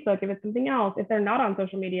it's Facebook, if it's something else, if they're not on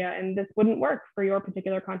social media and this wouldn't work for your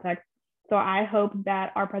particular context. So I hope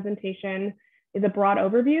that our presentation is a broad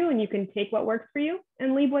overview and you can take what works for you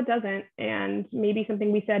and leave what doesn't. And maybe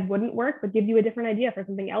something we said wouldn't work, but gives you a different idea for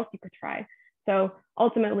something else you could try. So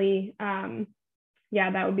ultimately, yeah,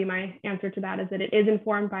 that would be my answer to that, is that it is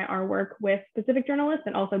informed by our work with Pacific journalists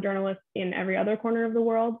and also journalists in every other corner of the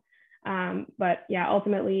world. But yeah,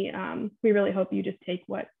 ultimately, we really hope you just take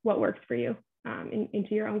what works for you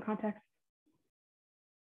into your own context.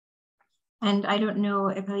 And I don't know,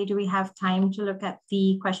 Epeli, do we have time to look at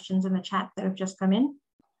the questions in the chat that have just come in?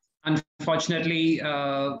 Unfortunately,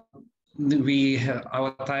 our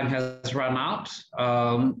time has run out.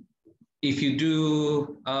 If you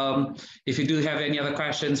do have any other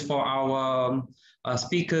questions for our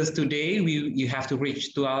speakers today, you have to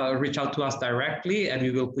reach out to us directly, and we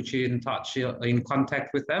will put you in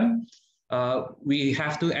contact with them. We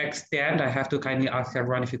have to extend. I have to kindly ask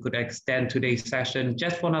everyone if you could extend today's session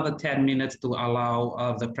just for another 10 minutes to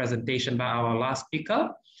allow the presentation by our last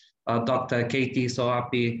speaker, Dr. Kati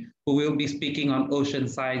Soapi, who will be speaking on ocean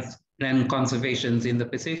science and conservations in the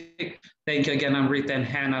Pacific. Thank you again, Amrita and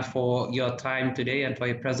Hannah, for your time today and for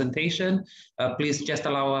your presentation. Please just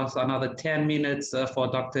allow us another 10 minutes for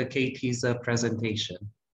Dr. Kati's presentation.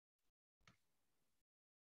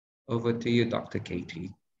 Over to you, Dr.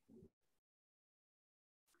 Kati.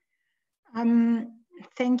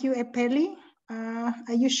 Thank you, Epeli.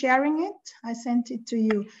 Are you sharing it? I sent it to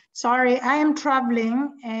you. Sorry, I am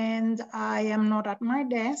traveling and I am not at my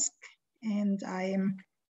desk and I am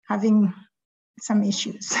having some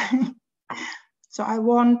issues. So I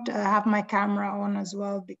won't have my camera on as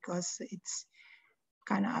well because it's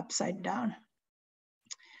kind of upside down.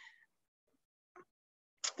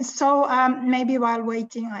 So maybe while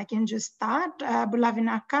waiting, I can just start.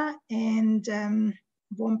 Bulavinaka and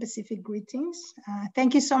warm Pacific greetings.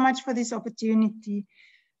 Thank you so much for this opportunity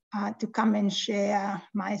to come and share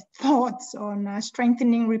my thoughts on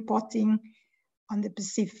strengthening reporting on the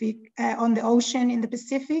Pacific, on the ocean in the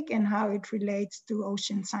Pacific and how it relates to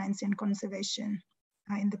ocean science and conservation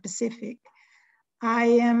in the Pacific. I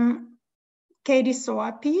am Kati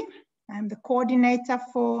Soapi. I'm the coordinator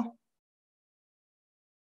for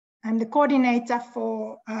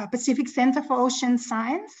Pacific Center for Ocean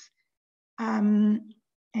Science.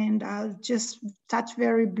 And I'll just touch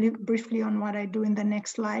very briefly on what I do in the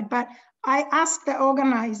next slide. But I asked the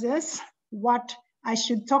organizers what I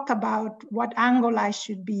should talk about, what angle I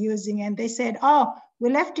should be using. And they said, oh,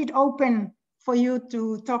 we left it open for you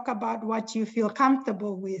to talk about what you feel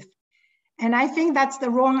comfortable with. And I think that's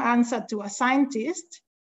the wrong answer to a scientist,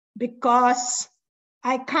 because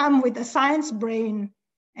I come with a science brain.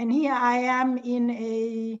 And here I am in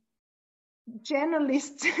a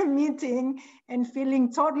journalist meeting and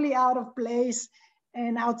feeling totally out of place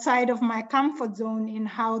and outside of my comfort zone in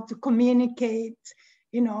how to communicate,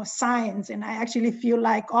 science. And I actually feel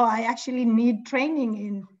like, oh, I actually need training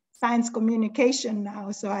in science communication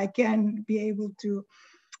now, so I can be able to,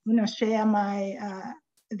 share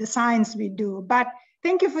the science we do. But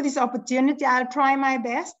thank you for this opportunity. I'll try my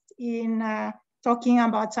best in talking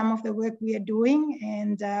about some of the work we are doing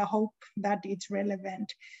and hope that it's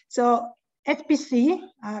relevant. So FPC,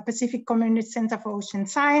 Pacific Community Center for Ocean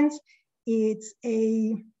Science, it's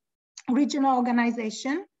a regional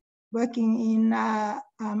organization working in,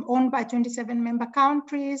 owned by 27 member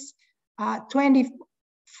countries.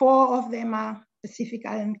 24 of them are Pacific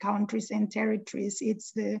Island countries and territories.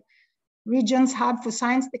 It's the region's hub for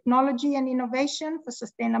science, technology, and innovation for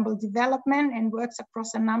sustainable development, and works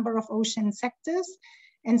across a number of ocean sectors.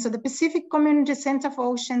 And so the Pacific Community Center for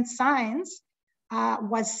Ocean Science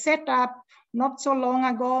was set up not so long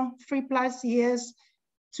ago, 3+ years,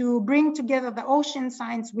 to bring together the ocean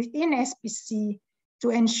science within SPC to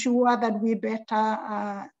ensure that we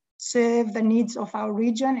better serve the needs of our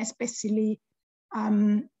region, especially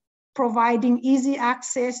providing easy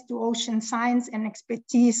access to ocean science and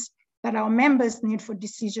expertise that our members need for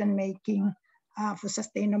decision-making for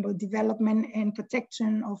sustainable development and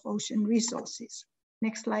protection of ocean resources.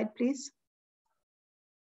 Next slide, please.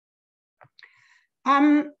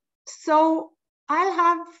 So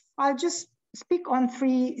I'll just speak on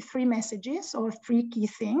three messages or three key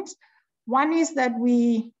things. One is that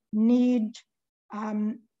we need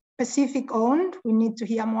Pacific-owned. We need to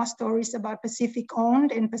hear more stories about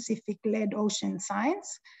Pacific-owned and Pacific-led ocean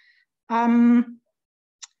science.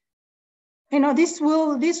 This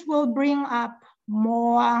will bring up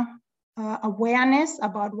more awareness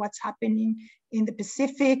about what's happening in the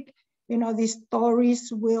Pacific. These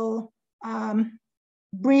stories will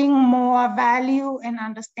bring more value and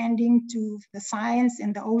understanding to the science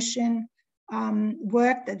and the ocean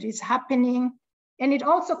work that is happening. And it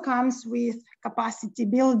also comes with capacity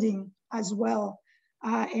building as well,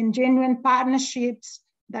 and genuine partnerships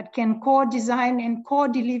that can co-design and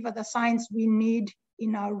co-deliver the science we need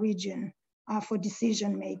in our region for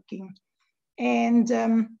decision making. And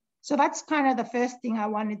so that's kind of the first thing I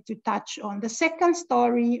wanted to touch on. The second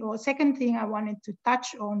thing I wanted to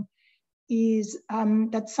touch on is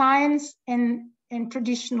that science and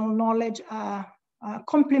traditional knowledge are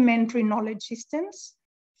complementary knowledge systems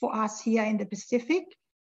for us here in the Pacific.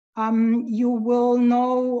 You will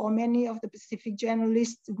know, or many of the Pacific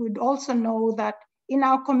journalists would also know, that in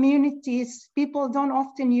our communities, people don't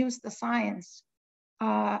often use the science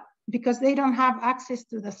because they don't have access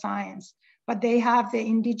to the science, but they have the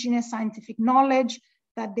indigenous scientific knowledge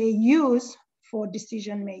that they use for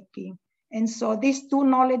decision making. And so these two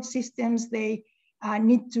knowledge systems, they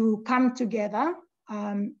need to come together,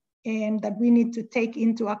 and that we need to take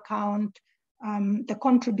into account the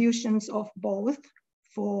contributions of both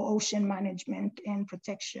for ocean management and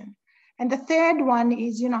protection. And the third one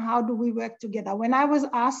is, how do we work together? When I was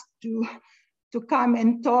asked to come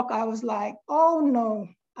and talk, I was like, oh no,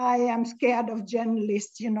 I am scared of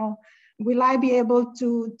journalists. Will I be able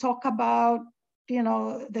to talk about,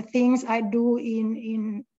 the things I do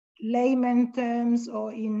in layman terms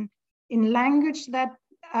or in language that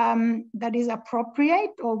is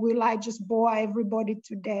appropriate, or will I just bore everybody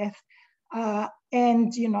to death?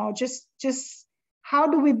 And just how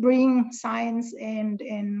do we bring science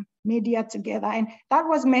and media together? And that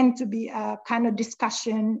was meant to be a kind of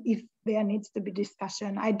discussion if there needs to be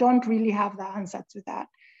discussion. I don't really have the answer to that.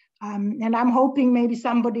 And I'm hoping maybe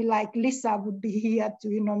somebody like Lisa would be here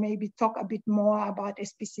to, maybe talk a bit more about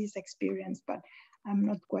SPC's experience, but I'm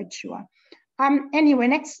not quite sure. Anyway,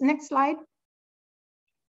 next slide.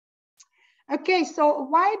 Okay, so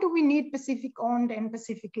why do we need Pacific-owned and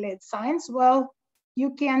Pacific-led science? Well,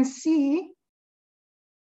 you can see,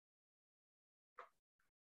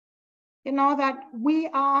 that we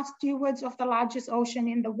are stewards of the largest ocean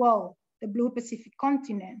in the world, the Blue Pacific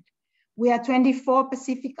continent. We are 24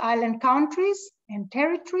 Pacific Island countries and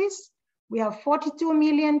territories. We have 42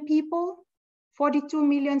 million people, 42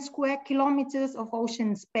 million square kilometers of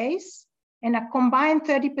ocean space, and a combined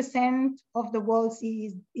 30% of the world's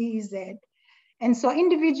EEZ. And so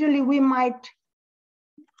individually, we might,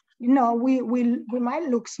 we might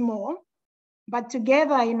look small, but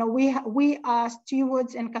together, we are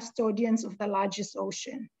stewards and custodians of the largest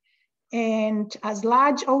ocean. And as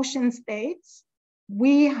large ocean states,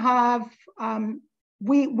 we have,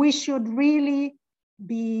 we should really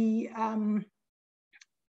be,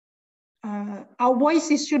 our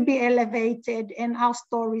voices should be elevated and our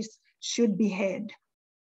stories should be heard.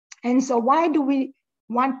 And so why do we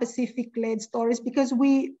want Pacific-led stories? Because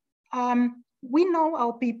we know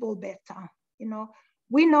our people better,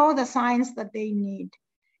 we know the science that they need,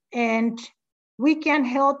 and we can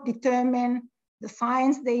help determine the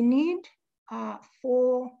science they need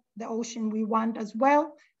for the ocean we want, as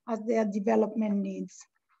well as their development needs.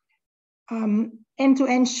 And to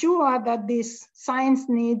ensure that these science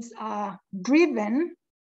needs are driven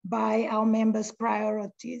by our members'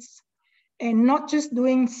 priorities and not just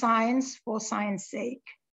doing science for science sake.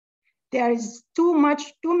 There is too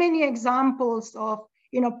many examples of,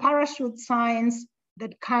 parachute science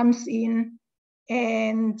that comes in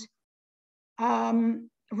and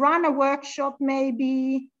run a workshop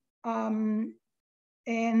maybe, and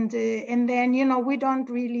then, we don't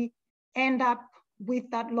really end up with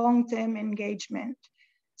that long-term engagement.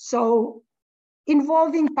 So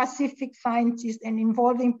involving Pacific scientists and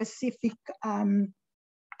involving Pacific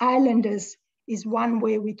Islanders is one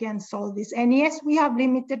way we can solve this. And yes, we have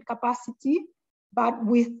limited capacity, but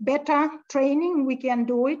with better training, we can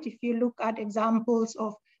do it. If you look at examples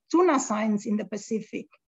of tuna science in the Pacific,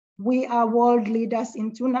 we are world leaders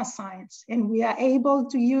in tuna science, and we are able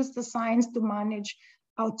to use the science to manage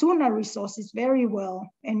our tuna resources very well,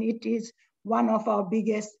 and it is one of our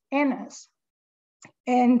biggest earners.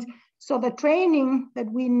 And so the training that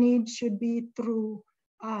we need should be through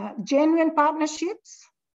genuine partnerships,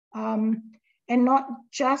 and not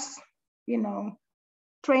just,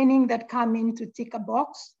 training that come in to tick a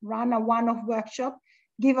box, run a one-off workshop,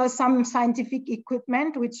 give us some scientific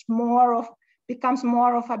equipment, which becomes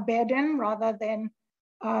more of a burden rather than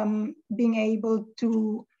being able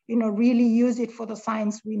to, really use it for the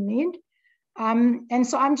science we need. And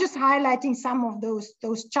so I'm just highlighting some of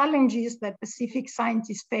those challenges that Pacific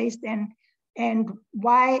scientists faced, and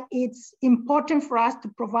why it's important for us to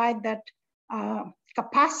provide that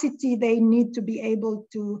capacity they need to be able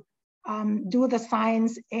to do the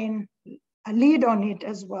science and lead on it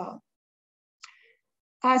as well.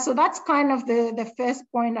 So that's kind of the first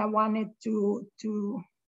point I wanted to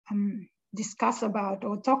discuss about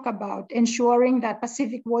or talk about, ensuring that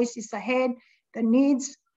Pacific Voice is ahead, the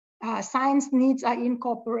needs, science needs are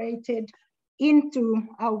incorporated into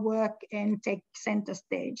our work and take center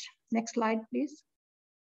stage. Next slide, please.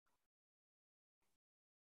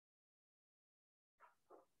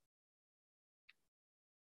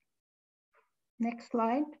 Next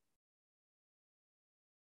slide.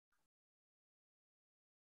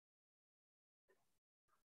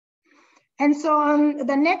 And so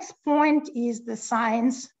the next point is the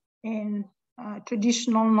science and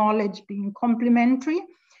traditional knowledge being complementary.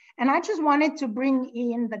 And I just wanted to bring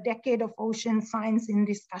in the Decade of Ocean Science in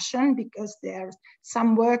discussion, because there's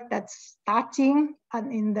some work that's starting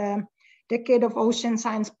in the Decade of Ocean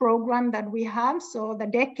Science program that we have. So the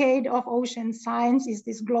Decade of Ocean Science is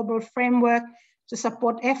this global framework to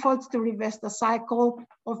support efforts to reverse the cycle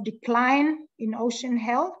of decline in ocean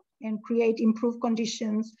health and create improved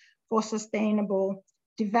conditions for sustainable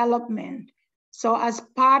development. So as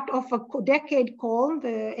part of a decade call,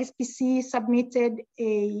 the SPC submitted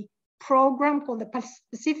a program called the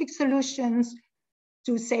Pacific Solutions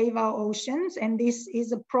to Save Our Oceans. And this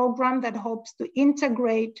is a program that hopes to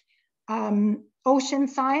integrate ocean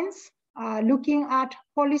science, looking at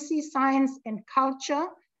policy, science, and culture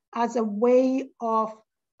as a way of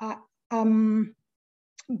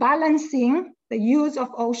balancing the use of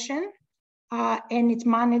ocean and its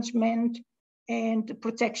management and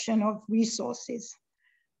protection of resources.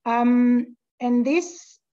 And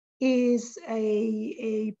this is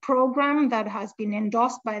a program that has been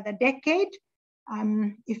endorsed by the Decade.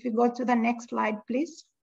 If you go to the next slide, please.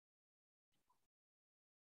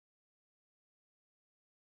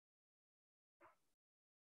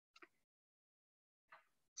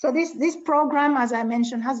 So this program, as I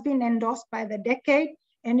mentioned, has been endorsed by the Decade,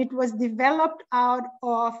 and it was developed out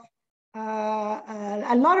of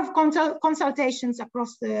a lot of consultations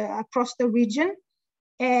across the region,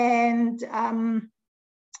 and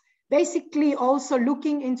basically also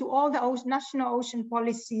looking into all the national ocean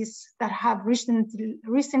policies that have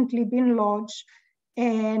recently been launched,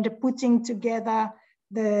 and putting together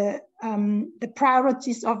the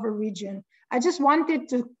priorities of a region. I just wanted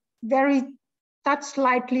to touch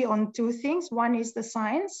slightly on two things. One is the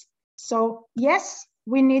science. So yes,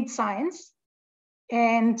 we need science,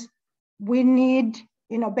 and we need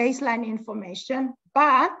baseline information,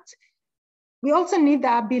 but we also need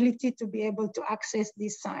the ability to be able to access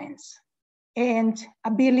this science and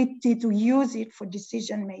ability to use it for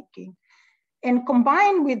decision making. And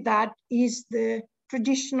combined with that is the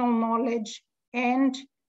traditional knowledge and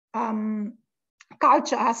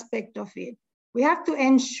culture aspect of it. We have to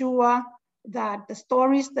ensure that the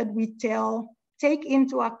stories that we tell take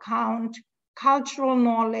into account cultural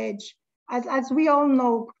knowledge. As we all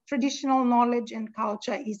know, traditional knowledge and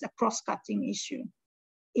culture is a cross-cutting issue.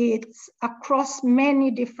 It's across many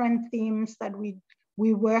different themes that we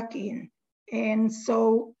work in. And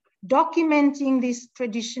so documenting these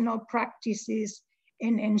traditional practices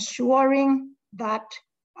and ensuring that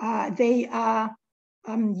they are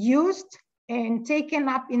used and taken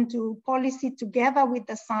up into policy together with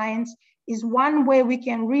the science is one way we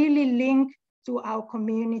can really link to our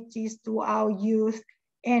communities, to our youth,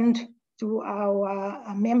 and to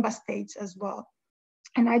our member states as well.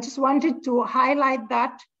 And I just wanted to highlight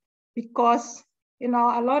that because, a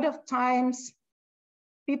lot of times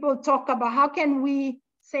people talk about how can we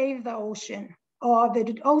save the ocean, or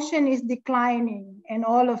the ocean is declining and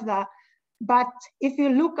all of that. But if you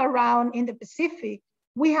look around in the Pacific,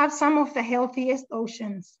 we have some of the healthiest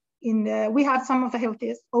oceans we have some of the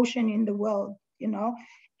healthiest ocean in the world,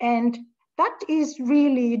 and that is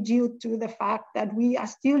really due to the fact that we are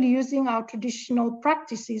still using our traditional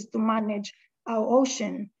practices to manage our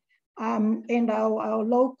ocean, and our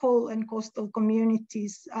local and coastal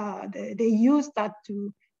communities, they use that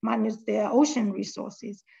to manage their ocean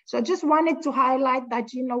resources. So I just wanted to highlight that,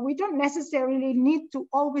 we don't necessarily need to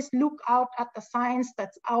always look out at the science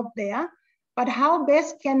that's out there, but how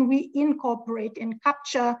best can we incorporate and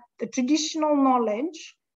capture the traditional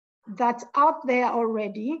knowledge that's out there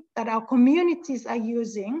already, that our communities are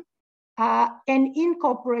using, and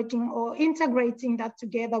incorporating or integrating that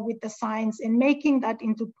together with the science and making that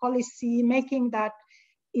into policy, making that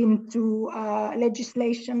into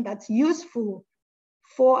legislation that's useful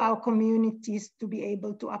for our communities to be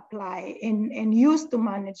able to apply and use to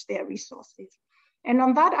manage their resources. And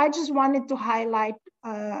on that, I just wanted to highlight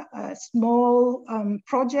a small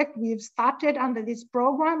project we've started under this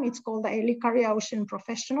program. It's called the Epeli Ocean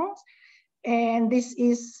Professionals. And this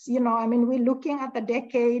is, we're looking at the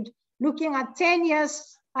decade, looking at 10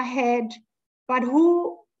 years ahead, but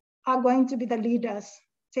who are going to be the leaders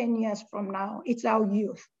 10 years from now? It's our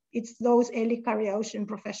youth. It's those Epeli Ocean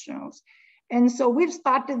Professionals. And so we've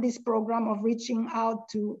started this program of reaching out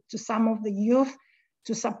to some of the youth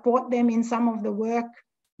to support them in some of the work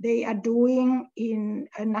they are doing in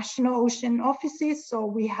national ocean offices. So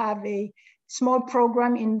we have a small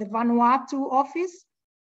program in the Vanuatu office.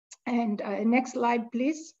 And next slide,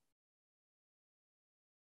 please.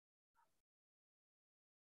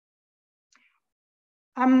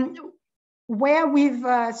 Where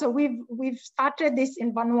we've started this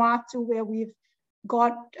in Vanuatu, where we've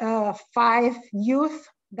got 5 youth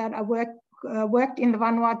that are worked in the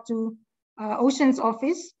Vanuatu Oceans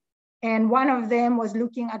Office. And one of them was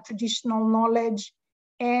looking at traditional knowledge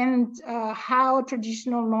and how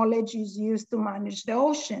traditional knowledge is used to manage the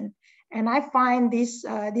ocean. And I find this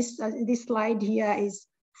slide here is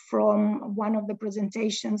from one of the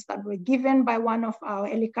presentations that were given by one of our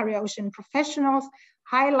Epeli Ocean Professionals,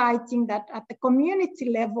 highlighting that at the community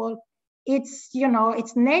level, it's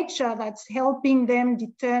nature that's helping them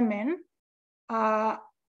determine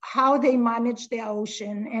how they manage their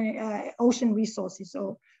ocean and ocean resources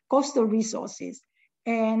or coastal resources.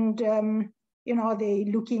 And they're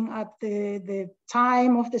looking at the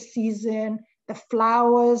time of the season, the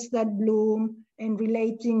flowers that bloom, and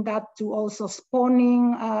relating that to also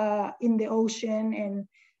spawning in the ocean,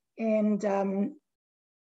 and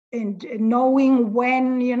knowing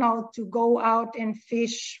when to go out and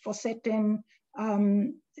fish for certain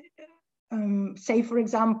say, for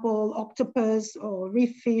example, octopus or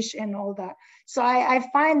reef fish and all that. So I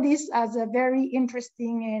find this as a very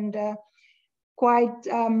interesting and quite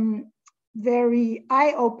very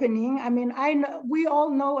eye-opening. I mean, we all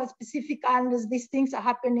know as Pacific Islanders, these things are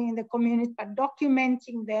happening in the community, but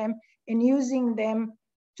documenting them and using them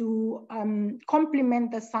to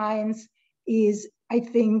complement the science is, I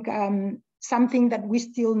think, something that we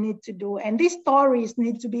still need to do. And these stories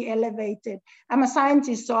need to be elevated. I'm a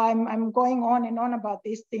scientist, so I'm going on and on about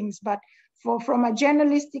these things, but from a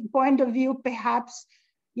journalistic point of view, perhaps,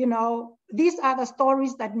 these are the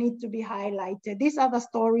stories that need to be highlighted. These are the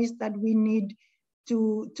stories that we need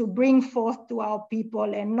to bring forth to our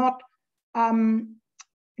people, and not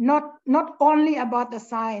only about the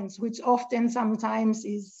science, which often sometimes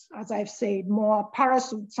is, as I've said, more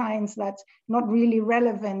parachute science that's not really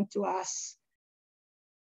relevant to us.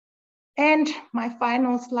 And my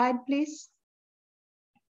final slide, please.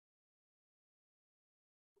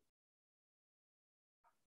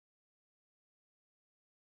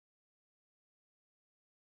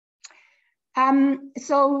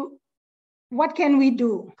 So what can we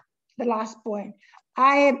do? The last point.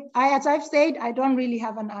 As I've said, I don't really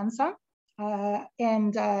have an answer.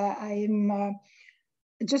 And I'm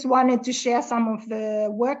just wanted to share some of the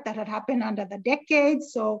work that had happened under the decade.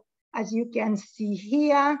 So as you can see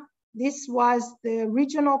here, this was the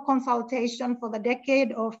regional consultation for the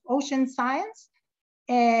decade of ocean science.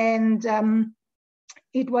 And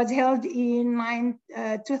it was held in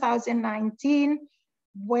 2019,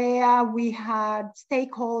 where we had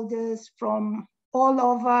stakeholders from all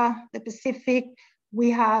over the Pacific.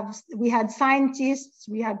 We had scientists,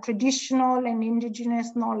 we had traditional and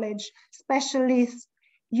indigenous knowledge specialists,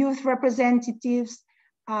 youth representatives,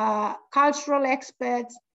 cultural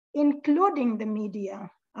experts, including the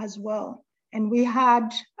media as well. And we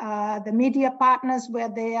had the media partners were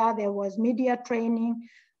there. There was media training,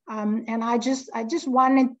 and I just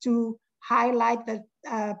wanted to highlight that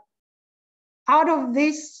out of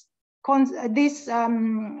this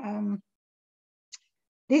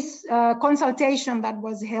consultation that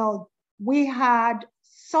was held, we had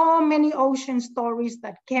so many ocean stories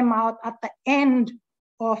that came out at the end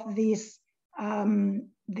of this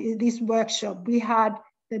workshop. We had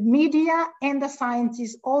the media and the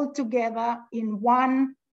scientists all together in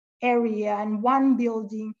one area and one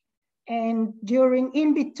building, And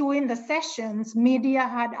in between the sessions, media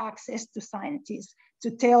had access to scientists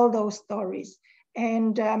to tell those stories.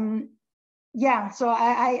 And yeah, so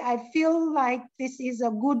I feel like this is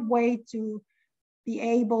a good way to be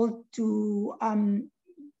able to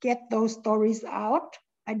get those stories out.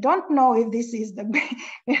 I don't know if this is the,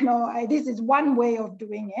 this is one way of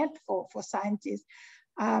doing it for scientists.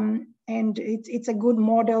 And it's a good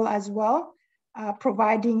model as well,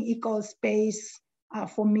 providing equal space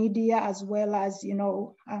for media, as well as,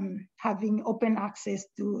 having open access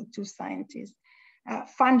to scientists.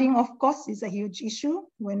 Funding, of course, is a huge issue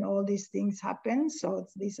when all these things happen. So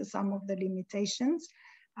these are some of the limitations.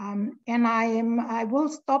 And I will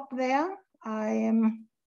stop there. I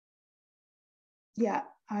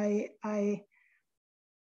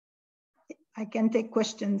can take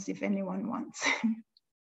questions if anyone wants.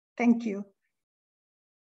 Thank you.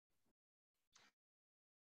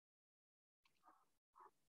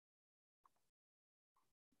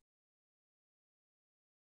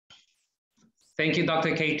 Thank you,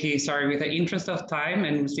 Dr. Kati. Sorry, with the interest of time,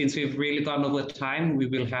 and since we've really gone over time, we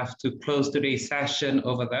will have to close today's session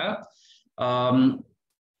over there.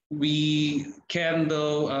 We can,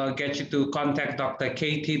 though, get you to contact Dr.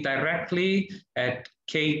 Kati directly at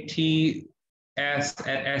kts@sbc.int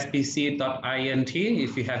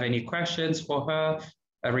if you have any questions for her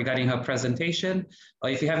regarding her presentation. Or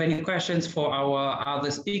if you have any questions for our other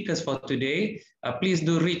speakers for today, please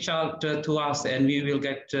do reach out to us and we will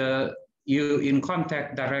get you in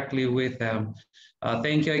contact directly with them.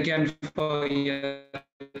 Thank you again for your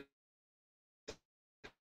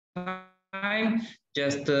time.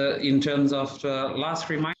 Just in terms of last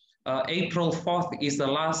reminder, April 4th is the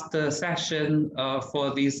last session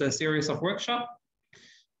for this series of workshops.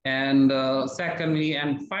 And secondly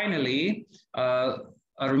and finally, a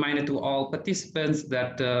reminder to all participants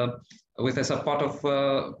that with the support of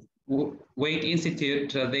Waitt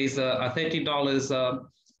Institute, there's a $30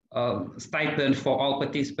 stipend for all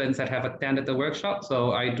participants that have attended the workshop.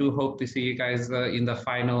 So I do hope to see you guys in the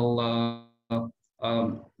final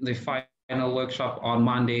workshop on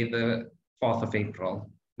Monday, the 4th of April.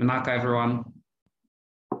 Manaka, everyone.